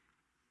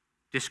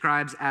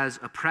 describes as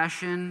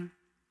oppression,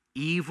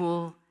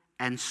 evil,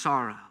 and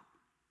sorrow,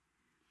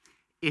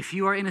 if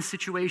you are in a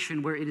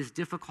situation where it is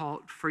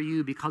difficult for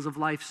you because of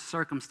life's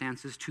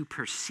circumstances to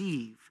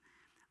perceive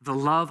the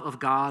love of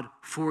God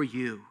for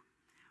you,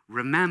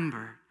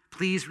 remember,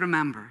 please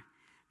remember,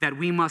 that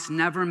we must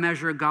never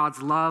measure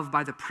God's love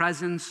by the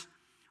presence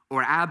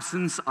or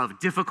absence of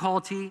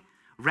difficulty.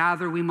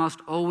 Rather, we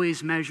must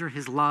always measure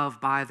his love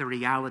by the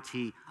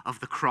reality of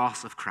the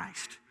cross of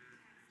Christ.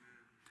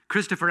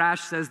 Christopher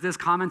Ash says this,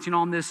 commenting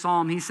on this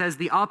psalm. He says,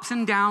 the ups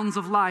and downs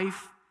of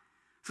life,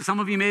 so some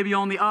of you may be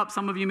on the up,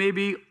 some of you may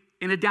be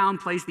in a down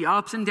place. The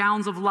ups and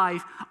downs of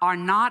life are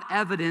not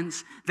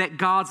evidence that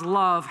God's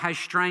love has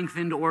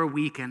strengthened or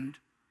weakened.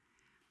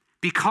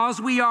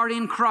 Because we are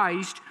in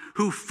Christ,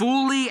 who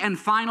fully and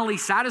finally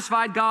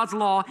satisfied God's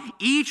law,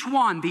 each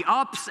one, the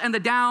ups and the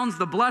downs,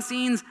 the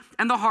blessings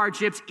and the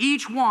hardships,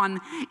 each one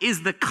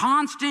is the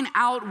constant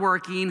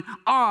outworking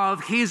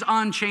of his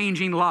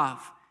unchanging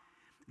love.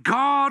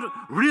 God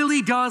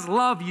really does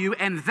love you,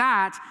 and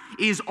that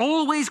is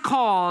always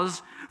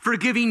cause for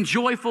giving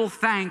joyful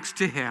thanks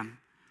to him.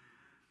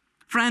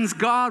 Friends,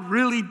 God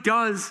really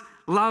does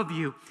love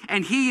you,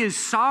 and he is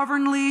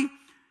sovereignly,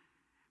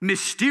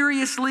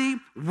 mysteriously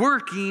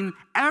working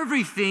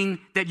everything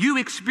that you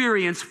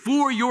experience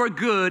for your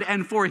good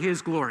and for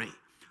his glory.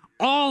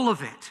 All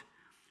of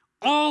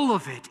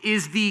it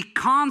is the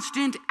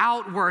constant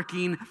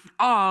outworking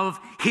of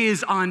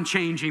his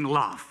unchanging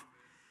love.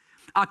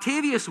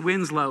 Octavius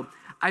Winslow,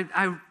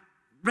 I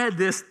read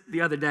this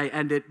the other day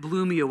and it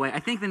blew me away. I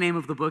think the name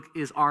of the book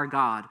is Our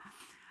God.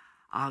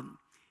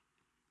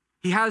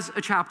 He has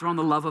a chapter on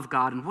the love of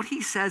God, and what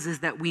he says is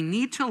that we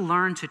need to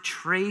learn to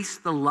trace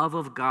the love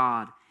of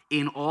God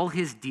in all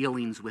his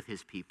dealings with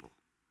his people.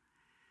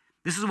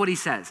 This is what he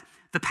says.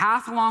 The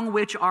path along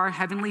which our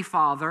Heavenly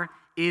Father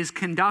is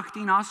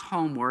conducting us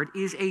homeward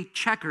is a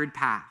checkered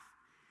path.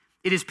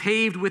 It is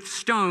paved with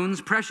stones,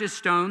 precious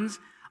stones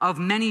of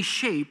many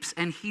shapes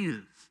and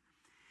hues.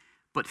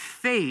 But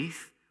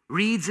faith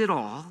reads it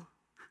all,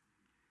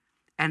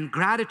 and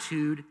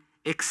gratitude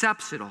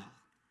accepts it all,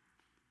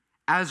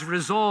 as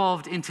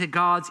resolved into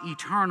God's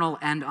eternal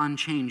and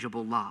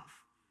unchangeable love.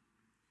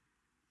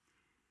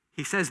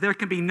 He says there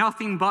can be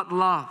nothing but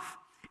love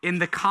In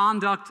the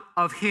conduct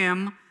of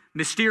him,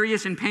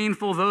 mysterious and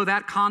painful though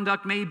that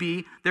conduct may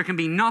be, there can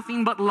be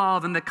nothing but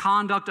love in the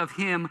conduct of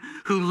him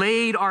who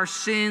laid our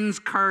sins,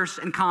 curse,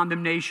 and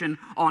condemnation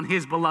on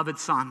his beloved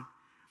Son,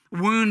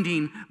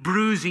 wounding,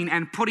 bruising,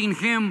 and putting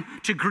him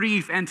to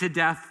grief and to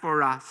death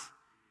for us.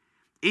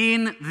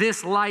 In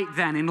this light,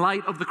 then, in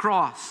light of the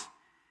cross,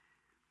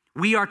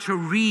 we are to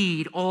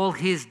read all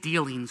his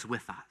dealings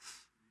with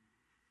us.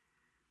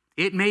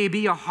 It may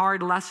be a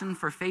hard lesson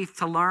for faith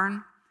to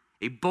learn,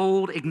 a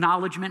bold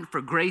acknowledgement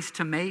for grace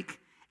to make,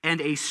 and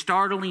a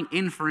startling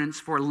inference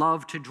for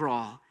love to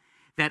draw,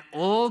 that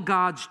all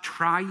God's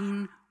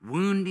trying,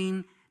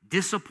 wounding,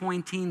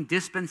 disappointing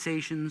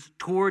dispensations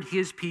toward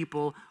his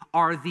people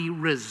are the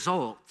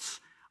results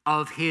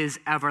of his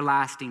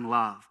everlasting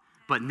love.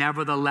 But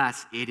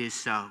nevertheless, it is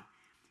so.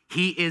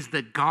 He is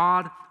the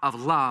God of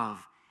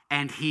love,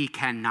 and he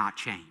cannot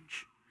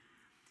change.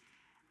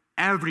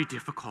 Every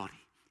difficulty,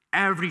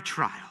 every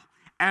trial,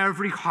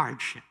 every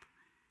hardship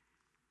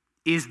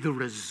is the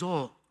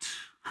result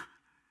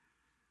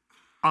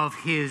of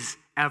his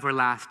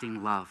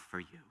everlasting love for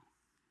you.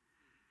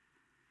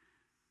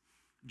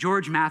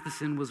 George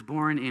Matheson was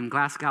born in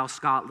Glasgow,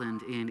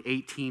 Scotland in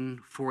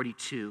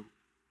 1842.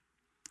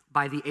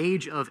 By the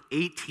age of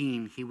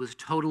 18, he was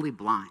totally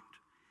blind.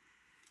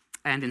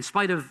 And in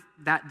spite of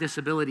that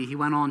disability, he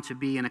went on to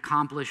be an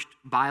accomplished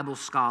Bible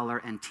scholar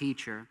and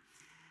teacher.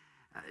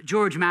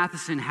 George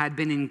Matheson had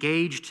been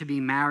engaged to be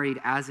married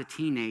as a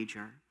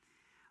teenager,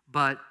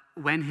 but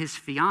when his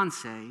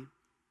fiancée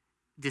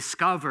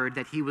discovered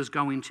that he was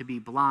going to be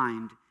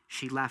blind,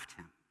 she left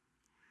him.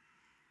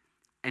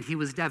 And he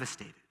was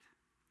devastated.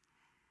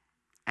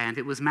 And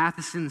it was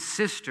Matheson's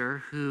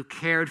sister who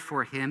cared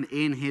for him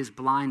in his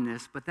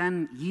blindness, but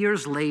then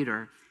years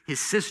later, his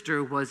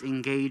sister was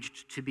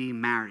engaged to be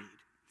married.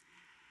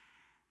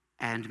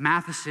 And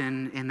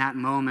Matheson, in that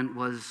moment,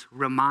 was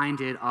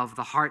reminded of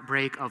the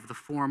heartbreak of the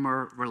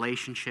former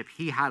relationship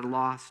he had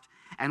lost.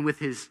 And with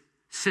his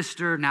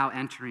sister now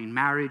entering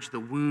marriage, the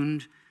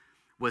wound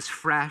was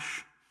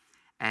fresh.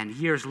 And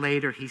years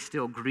later, he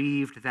still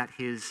grieved that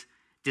his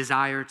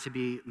desire to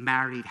be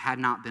married had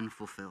not been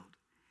fulfilled.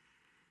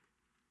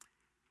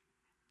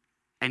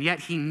 And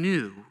yet he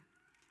knew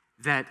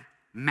that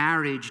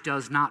marriage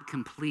does not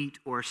complete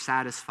or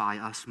satisfy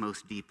us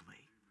most deeply.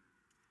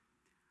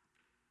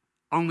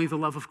 Only the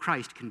love of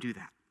Christ can do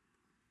that.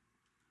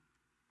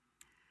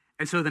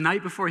 And so the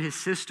night before his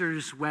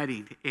sister's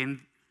wedding, in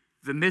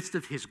the midst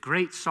of his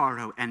great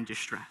sorrow and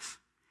distress,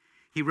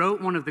 he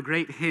wrote one of the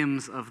great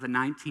hymns of the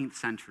 19th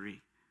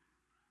century.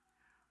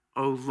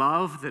 O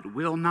love that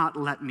will not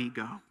let me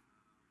go,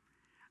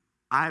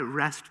 I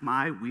rest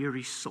my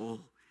weary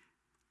soul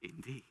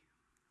in thee.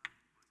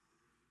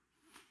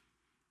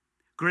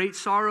 Great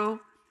sorrow,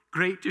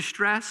 great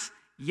distress,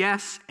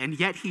 yes, and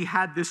yet he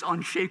had this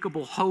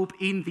unshakable hope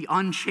in the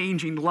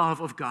unchanging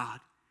love of God.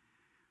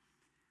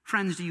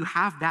 Friends, do you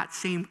have that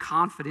same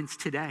confidence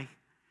today?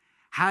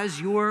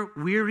 Has your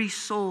weary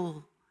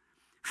soul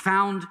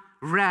found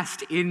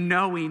rest in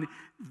knowing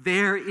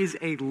there is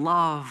a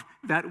love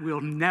that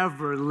will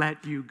never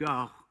let you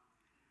go?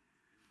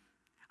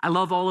 I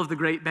love all of the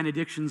great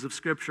benedictions of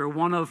Scripture.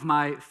 One of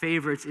my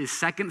favorites is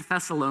 2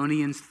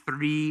 Thessalonians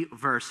 3,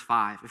 verse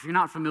 5. If you're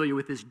not familiar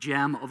with this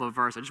gem of a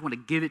verse, I just want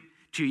to give it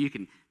to you. You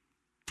can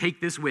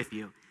take this with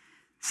you.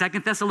 2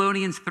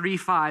 Thessalonians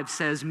 3:5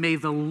 says, may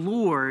the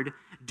Lord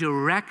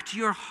direct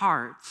your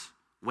hearts,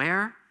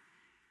 where?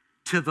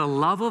 To the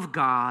love of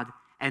God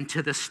and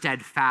to the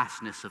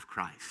steadfastness of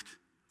Christ.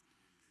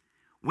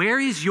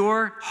 Where is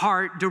your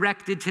heart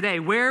directed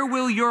today? Where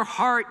will your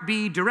heart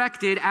be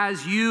directed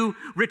as you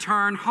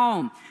return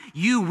home?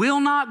 You will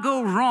not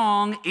go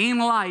wrong in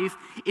life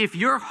if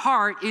your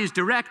heart is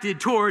directed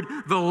toward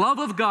the love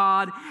of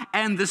God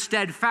and the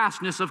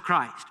steadfastness of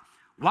Christ.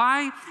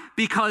 Why?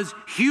 Because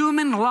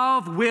human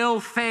love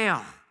will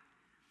fail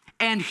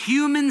and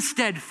human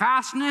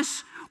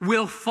steadfastness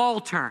will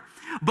falter.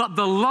 But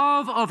the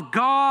love of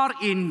God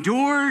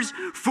endures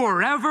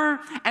forever,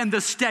 and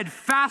the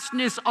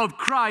steadfastness of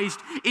Christ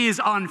is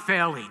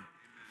unfailing.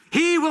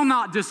 He will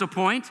not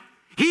disappoint.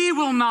 He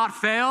will not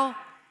fail.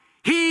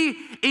 He,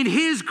 in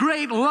his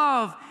great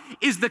love,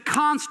 is the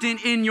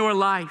constant in your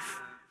life.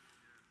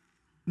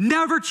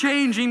 Never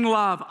changing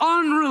love,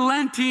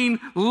 unrelenting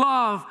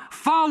love,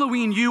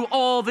 following you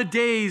all the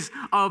days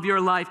of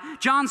your life.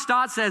 John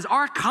Stott says,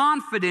 our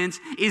confidence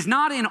is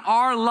not in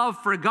our love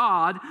for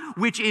God,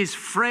 which is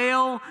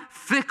frail,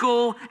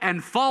 fickle,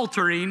 and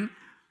faltering.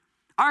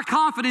 Our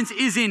confidence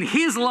is in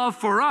his love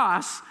for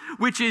us,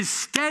 which is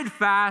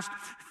steadfast,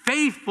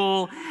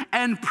 faithful,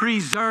 and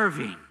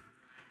preserving.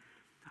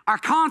 Our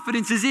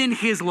confidence is in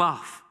his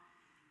love.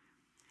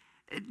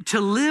 To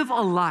live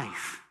a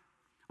life,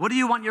 what do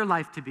you want your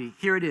life to be?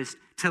 Here it is.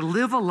 To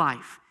live a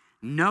life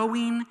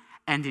knowing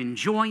and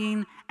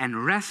enjoying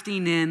and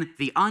resting in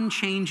the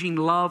unchanging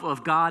love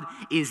of God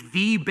is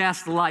the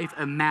best life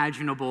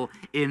imaginable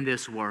in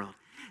this world.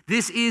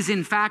 This is,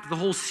 in fact, the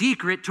whole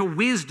secret to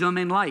wisdom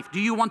in life. Do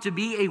you want to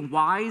be a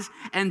wise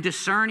and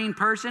discerning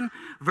person?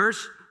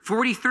 Verse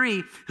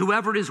 43,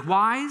 whoever is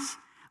wise,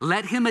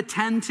 let him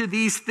attend to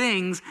these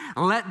things.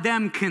 Let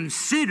them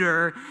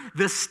consider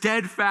the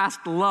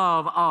steadfast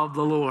love of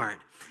the Lord.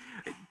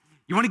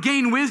 You want to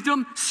gain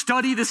wisdom?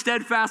 Study the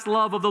steadfast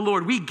love of the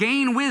Lord. We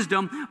gain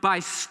wisdom by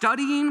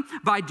studying,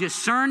 by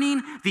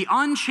discerning the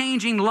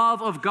unchanging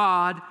love of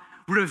God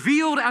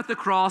revealed at the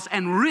cross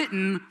and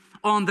written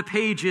on the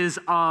pages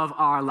of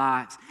our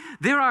lives.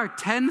 There are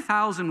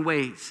 10,000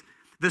 ways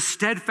the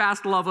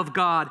steadfast love of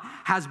God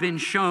has been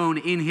shown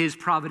in his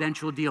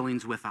providential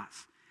dealings with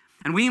us.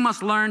 And we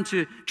must learn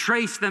to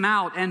trace them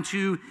out and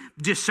to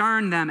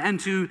discern them and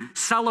to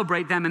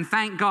celebrate them and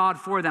thank God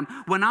for them.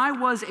 When I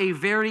was a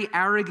very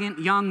arrogant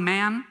young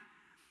man,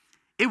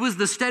 it was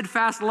the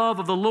steadfast love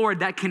of the Lord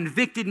that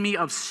convicted me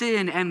of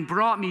sin and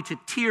brought me to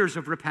tears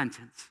of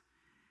repentance.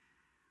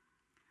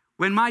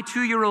 When my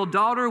 2-year-old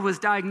daughter was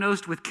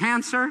diagnosed with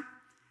cancer,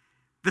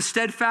 the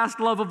steadfast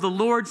love of the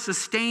Lord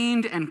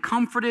sustained and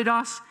comforted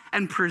us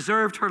and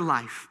preserved her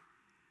life.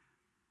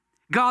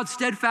 God's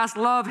steadfast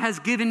love has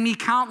given me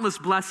countless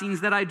blessings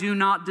that I do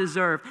not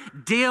deserve.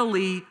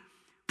 Daily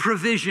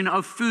provision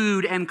of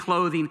food and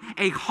clothing,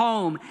 a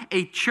home,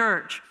 a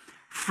church,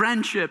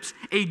 friendships,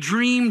 a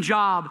dream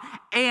job,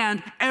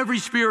 and every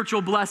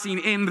spiritual blessing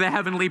in the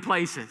heavenly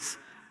places.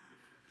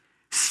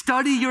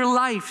 Study your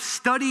life,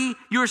 study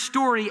your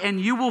story,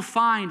 and you will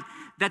find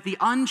that the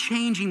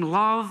unchanging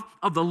love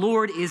of the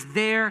Lord is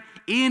there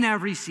in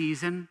every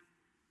season,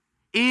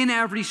 in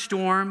every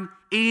storm,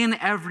 in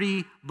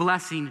every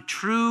blessing.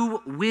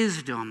 True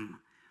wisdom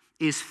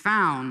is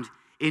found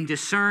in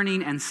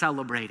discerning and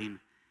celebrating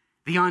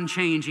the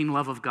unchanging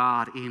love of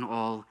God in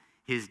all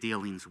his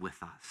dealings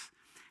with us.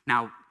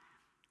 Now,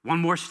 one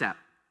more step.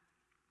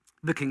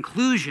 The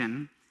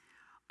conclusion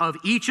of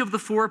each of the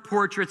 4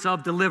 portraits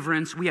of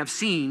deliverance we have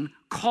seen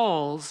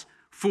calls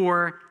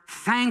for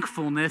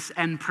thankfulness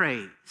and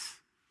praise.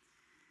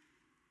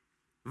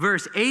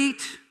 Verse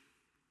 8,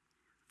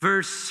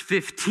 verse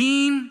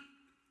 15,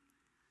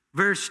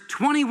 verse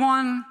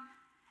 21,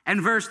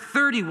 and verse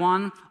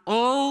 31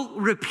 all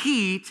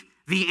repeat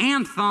the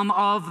anthem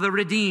of the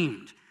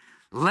redeemed.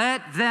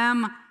 Let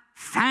them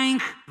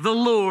thank the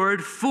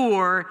Lord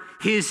for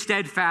his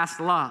steadfast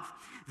love.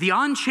 The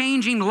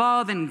unchanging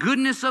love and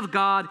goodness of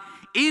God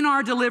in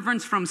our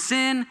deliverance from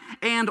sin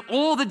and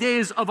all the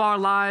days of our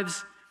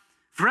lives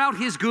throughout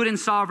his good and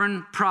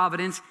sovereign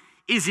providence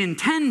is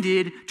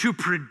intended to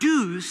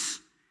produce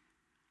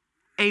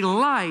a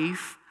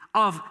life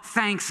of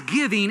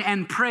thanksgiving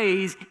and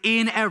praise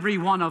in every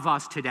one of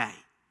us today.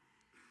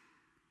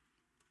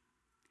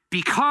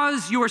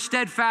 Because your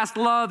steadfast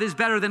love is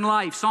better than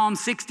life, Psalm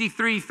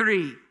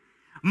 63:3,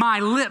 my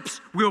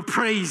lips will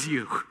praise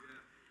you.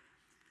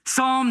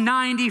 Psalm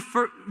 90,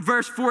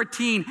 verse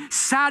 14,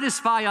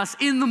 satisfy us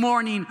in the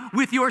morning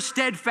with your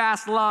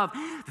steadfast love,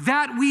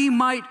 that we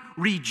might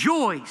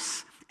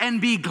rejoice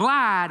and be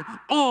glad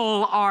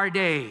all our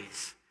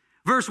days.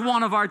 Verse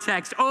 1 of our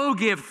text, oh,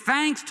 give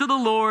thanks to the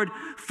Lord,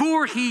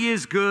 for he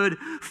is good,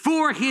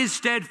 for his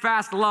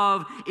steadfast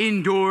love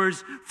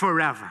endures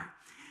forever.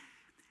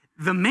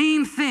 The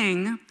main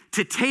thing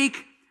to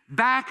take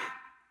back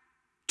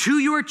to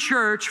your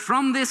church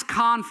from this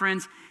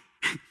conference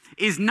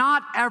is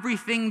not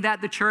everything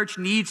that the church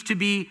needs to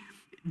be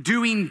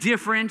doing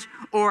different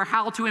or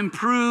how to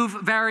improve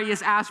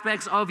various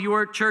aspects of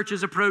your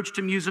church's approach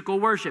to musical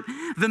worship.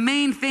 The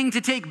main thing to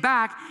take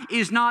back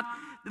is not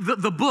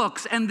the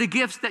books and the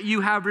gifts that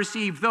you have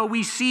received, though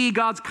we see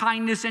God's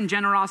kindness and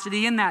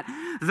generosity in that.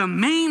 The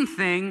main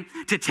thing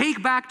to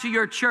take back to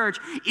your church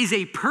is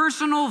a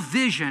personal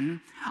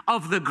vision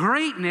of the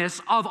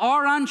greatness of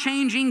our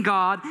unchanging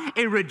God,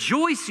 a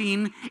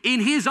rejoicing in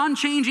his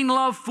unchanging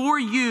love for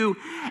you,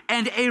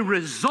 and a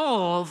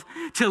resolve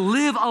to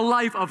live a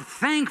life of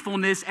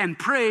thankfulness and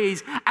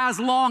praise as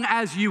long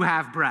as you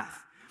have breath.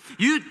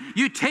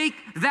 You take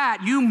that,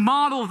 you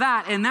model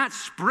that, and that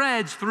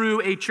spreads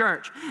through a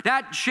church.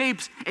 That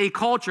shapes a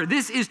culture.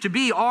 This is to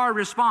be our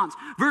response.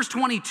 Verse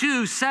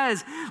 22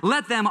 says,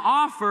 let them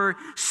offer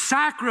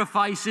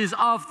sacrifices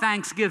of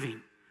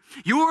thanksgiving.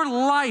 Your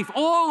life,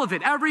 all of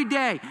it, every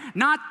day,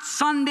 not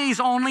Sundays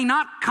only,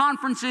 not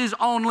conferences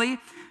only.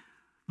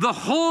 The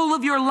whole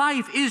of your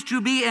life is to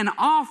be an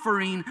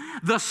offering,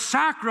 the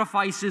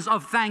sacrifices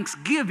of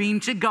thanksgiving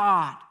to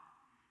God.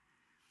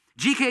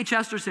 G.K.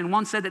 Chesterton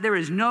once said that there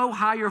is no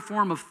higher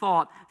form of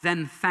thought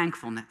than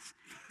thankfulness.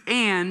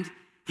 And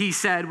he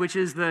said, which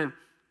is the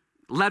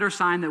letter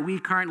sign that we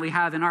currently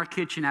have in our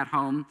kitchen at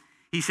home,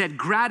 he said,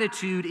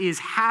 gratitude is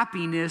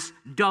happiness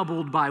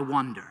doubled by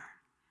wonder.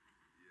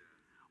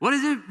 What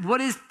is it? What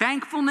is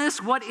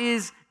thankfulness? What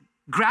is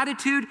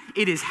gratitude?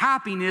 It is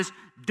happiness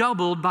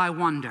doubled by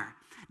wonder.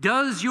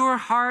 Does your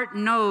heart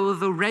know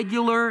the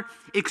regular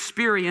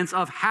experience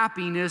of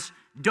happiness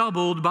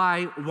doubled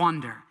by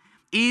wonder?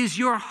 Is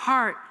your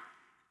heart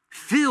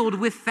filled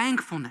with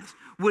thankfulness?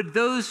 Would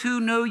those who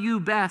know you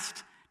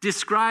best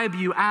describe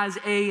you as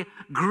a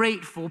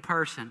grateful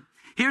person?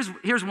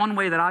 Here's one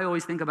way that I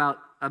always think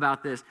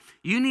about this.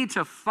 You need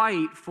to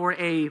fight for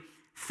a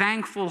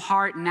thankful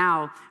heart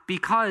now,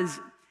 because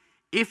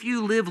if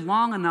you live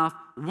long enough,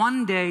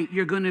 one day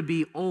you're going to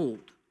be old.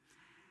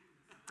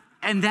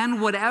 And then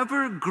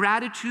whatever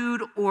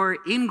gratitude or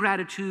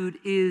ingratitude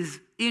is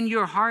in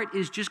your heart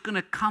is just going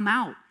to come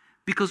out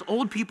because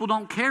old people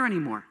don't care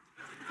anymore.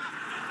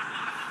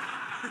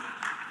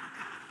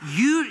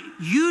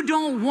 You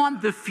don't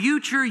want the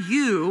future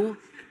you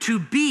to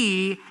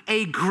be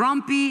a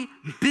grumpy,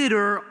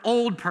 bitter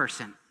old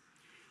person.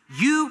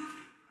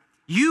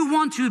 You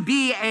want to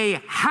be a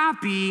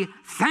happy,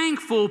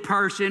 thankful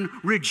person,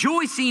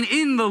 rejoicing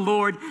in the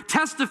Lord,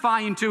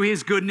 testifying to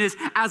his goodness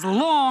as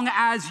long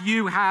as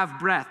you have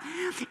breath.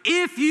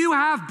 If you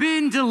have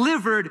been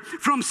delivered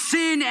from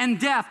sin and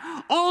death,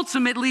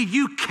 ultimately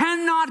you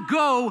cannot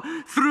go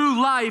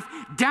through life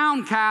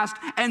downcast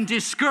and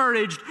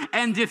discouraged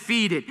and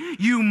defeated.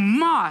 You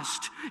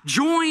must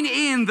join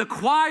in the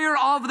choir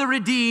of the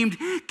redeemed,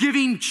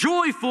 giving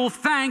joyful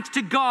thanks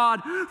to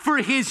God for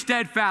his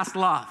steadfast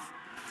love.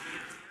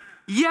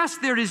 Yes,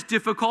 there is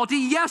difficulty.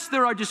 Yes,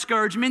 there are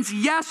discouragements.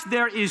 Yes,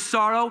 there is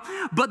sorrow.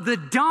 But the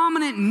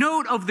dominant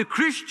note of the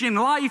Christian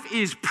life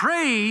is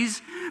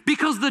praise,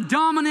 because the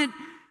dominant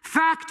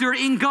factor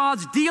in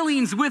God's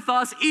dealings with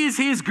us is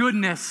his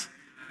goodness.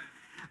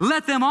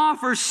 Let them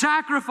offer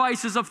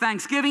sacrifices of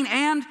thanksgiving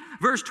and,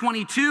 verse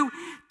 22,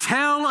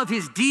 tell of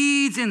his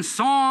deeds in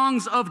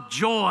songs of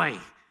joy.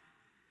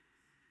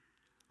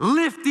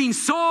 Lifting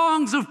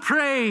songs of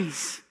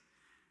praise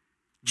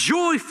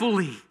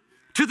joyfully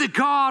to the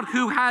God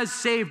who has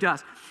saved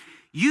us.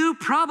 You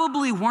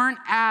probably weren't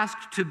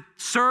asked to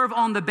serve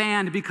on the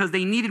band because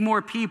they needed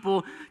more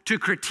people to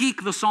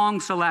critique the song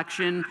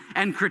selection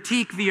and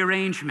critique the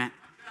arrangement.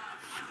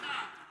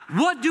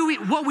 What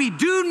we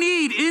do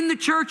need in the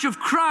church of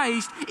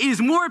Christ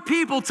is more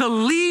people to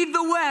lead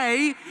the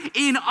way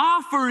in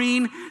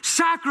offering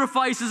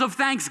sacrifices of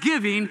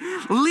thanksgiving,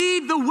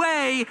 lead the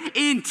way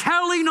in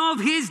telling of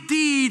his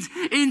deeds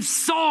in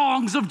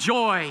songs of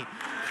joy.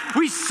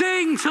 We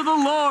sing to the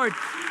Lord.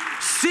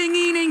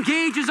 Singing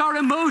engages our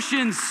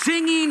emotions.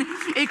 Singing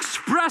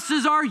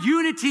expresses our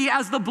unity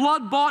as the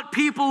blood-bought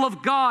people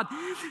of God.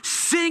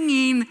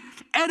 Singing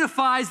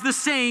edifies the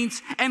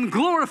saints and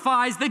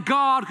glorifies the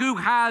God who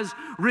has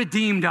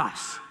redeemed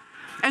us.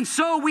 And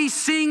so we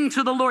sing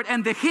to the Lord.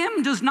 And the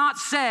hymn does not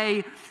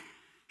say,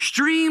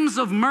 streams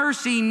of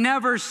mercy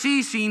never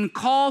ceasing,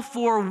 call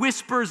for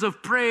whispers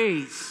of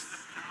praise.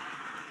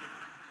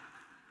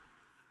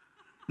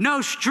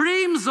 No,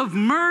 streams of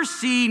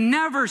mercy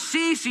never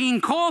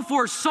ceasing, call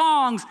for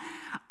songs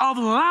of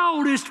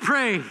loudest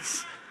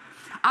praise.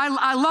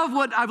 I love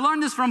what, I've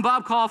learned this from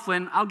Bob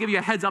Kauflin. I'll give you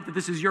a heads up that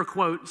this is your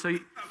quote.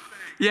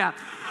 Yeah.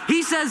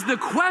 He says the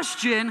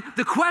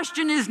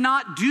question is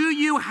not, do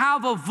you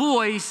have a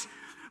voice,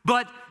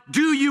 but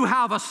do you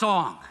have a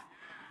song?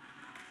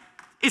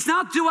 It's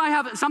not, do I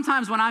have,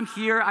 sometimes when I'm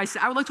here, I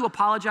would like to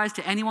apologize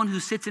to anyone who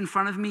sits in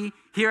front of me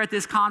here at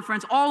this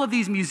conference. All of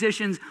these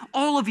musicians,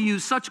 all of you,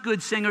 such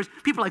good singers.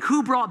 People are like,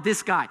 who brought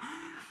this guy?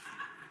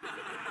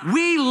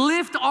 We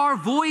lift our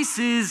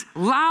voices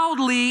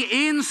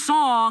loudly in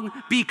song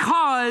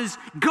because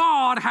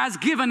God has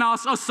given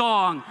us a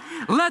song.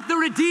 Let the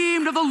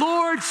redeemed of the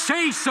Lord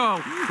say so.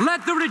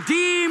 Let the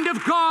redeemed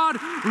of God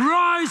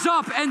rise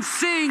up and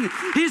sing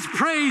his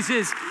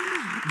praises.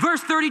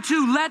 Verse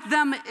 32, let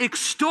them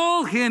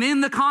extol him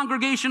in the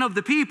congregation of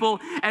the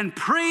people and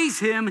praise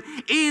him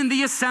in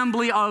the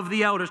assembly of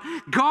the elders.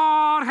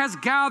 God has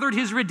gathered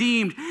his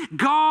redeemed.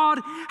 God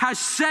has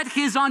set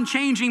his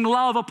unchanging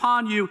love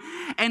upon you.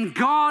 And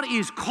God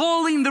is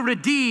calling the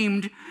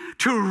redeemed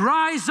to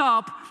rise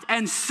up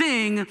and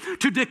sing,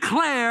 to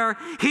declare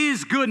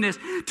his goodness,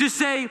 to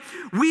say,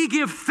 we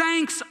give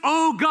thanks,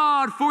 O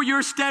God, for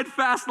your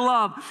steadfast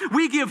love.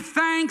 We give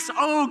thanks,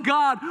 O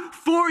God,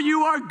 for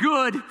you are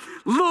good.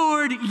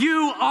 Lord,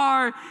 you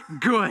are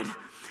good.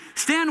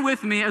 Stand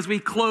with me as we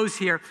close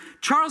here.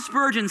 Charles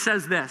Spurgeon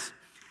says this.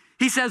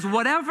 He says,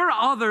 whatever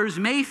others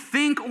may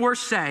think or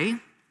say,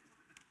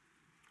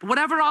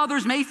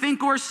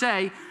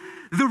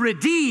 the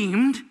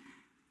redeemed,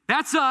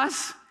 that's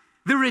us,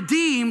 the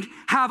redeemed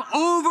have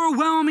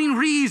overwhelming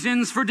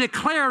reasons for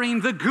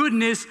declaring the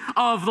goodness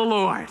of the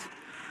Lord.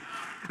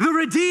 The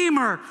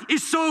Redeemer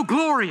is so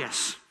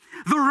glorious,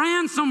 the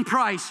ransom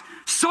price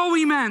so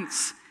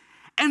immense,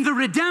 and the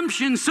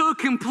redemption so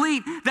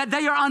complete that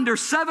they are under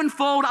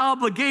sevenfold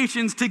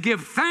obligations to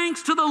give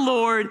thanks to the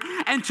Lord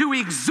and to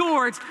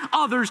exhort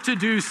others to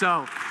do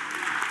so.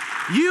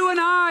 You and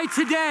I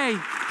today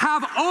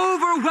have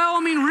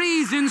overwhelming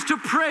reasons to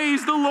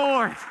praise the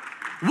Lord.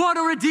 What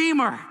a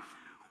Redeemer.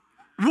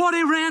 What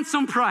a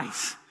ransom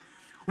price.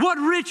 What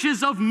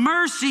riches of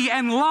mercy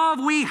and love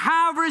we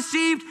have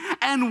received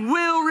and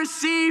will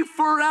receive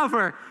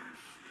forever.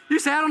 You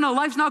say, I don't know,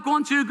 life's not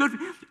going too good.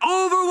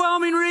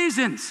 Overwhelming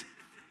reasons.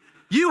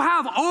 You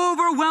have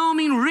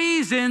overwhelming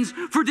reasons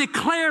for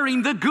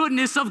declaring the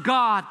goodness of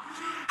God.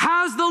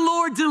 Has the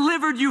Lord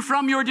delivered you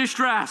from your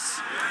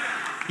distress?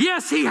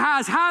 Yes, he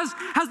has. Has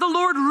the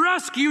Lord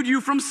rescued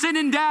you from sin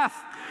and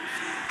death?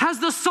 Has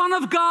the Son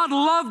of God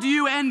loved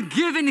you and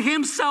given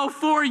himself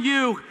for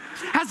you?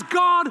 Has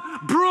God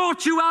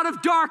brought you out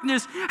of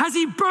darkness? Has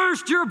he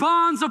burst your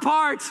bonds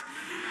apart?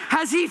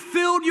 Has he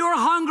filled your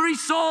hungry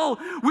soul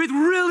with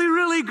really,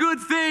 really good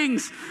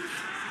things?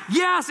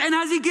 Yes, and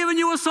has he given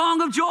you a song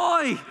of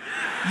joy?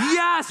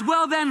 Yes,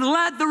 well then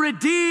let the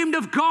redeemed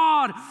of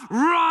God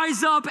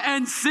rise up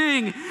and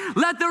sing.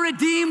 Let the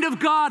redeemed of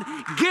God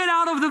get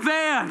out of the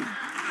van.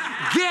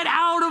 Get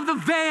out of the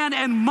van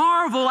and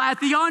marvel at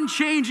the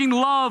unchanging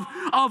love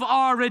of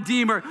our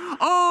Redeemer.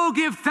 Oh,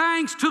 give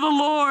thanks to the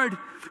Lord,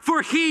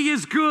 for he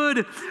is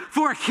good,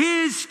 for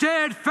his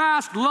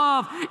steadfast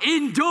love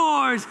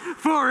endures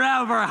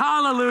forever.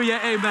 Hallelujah,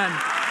 amen.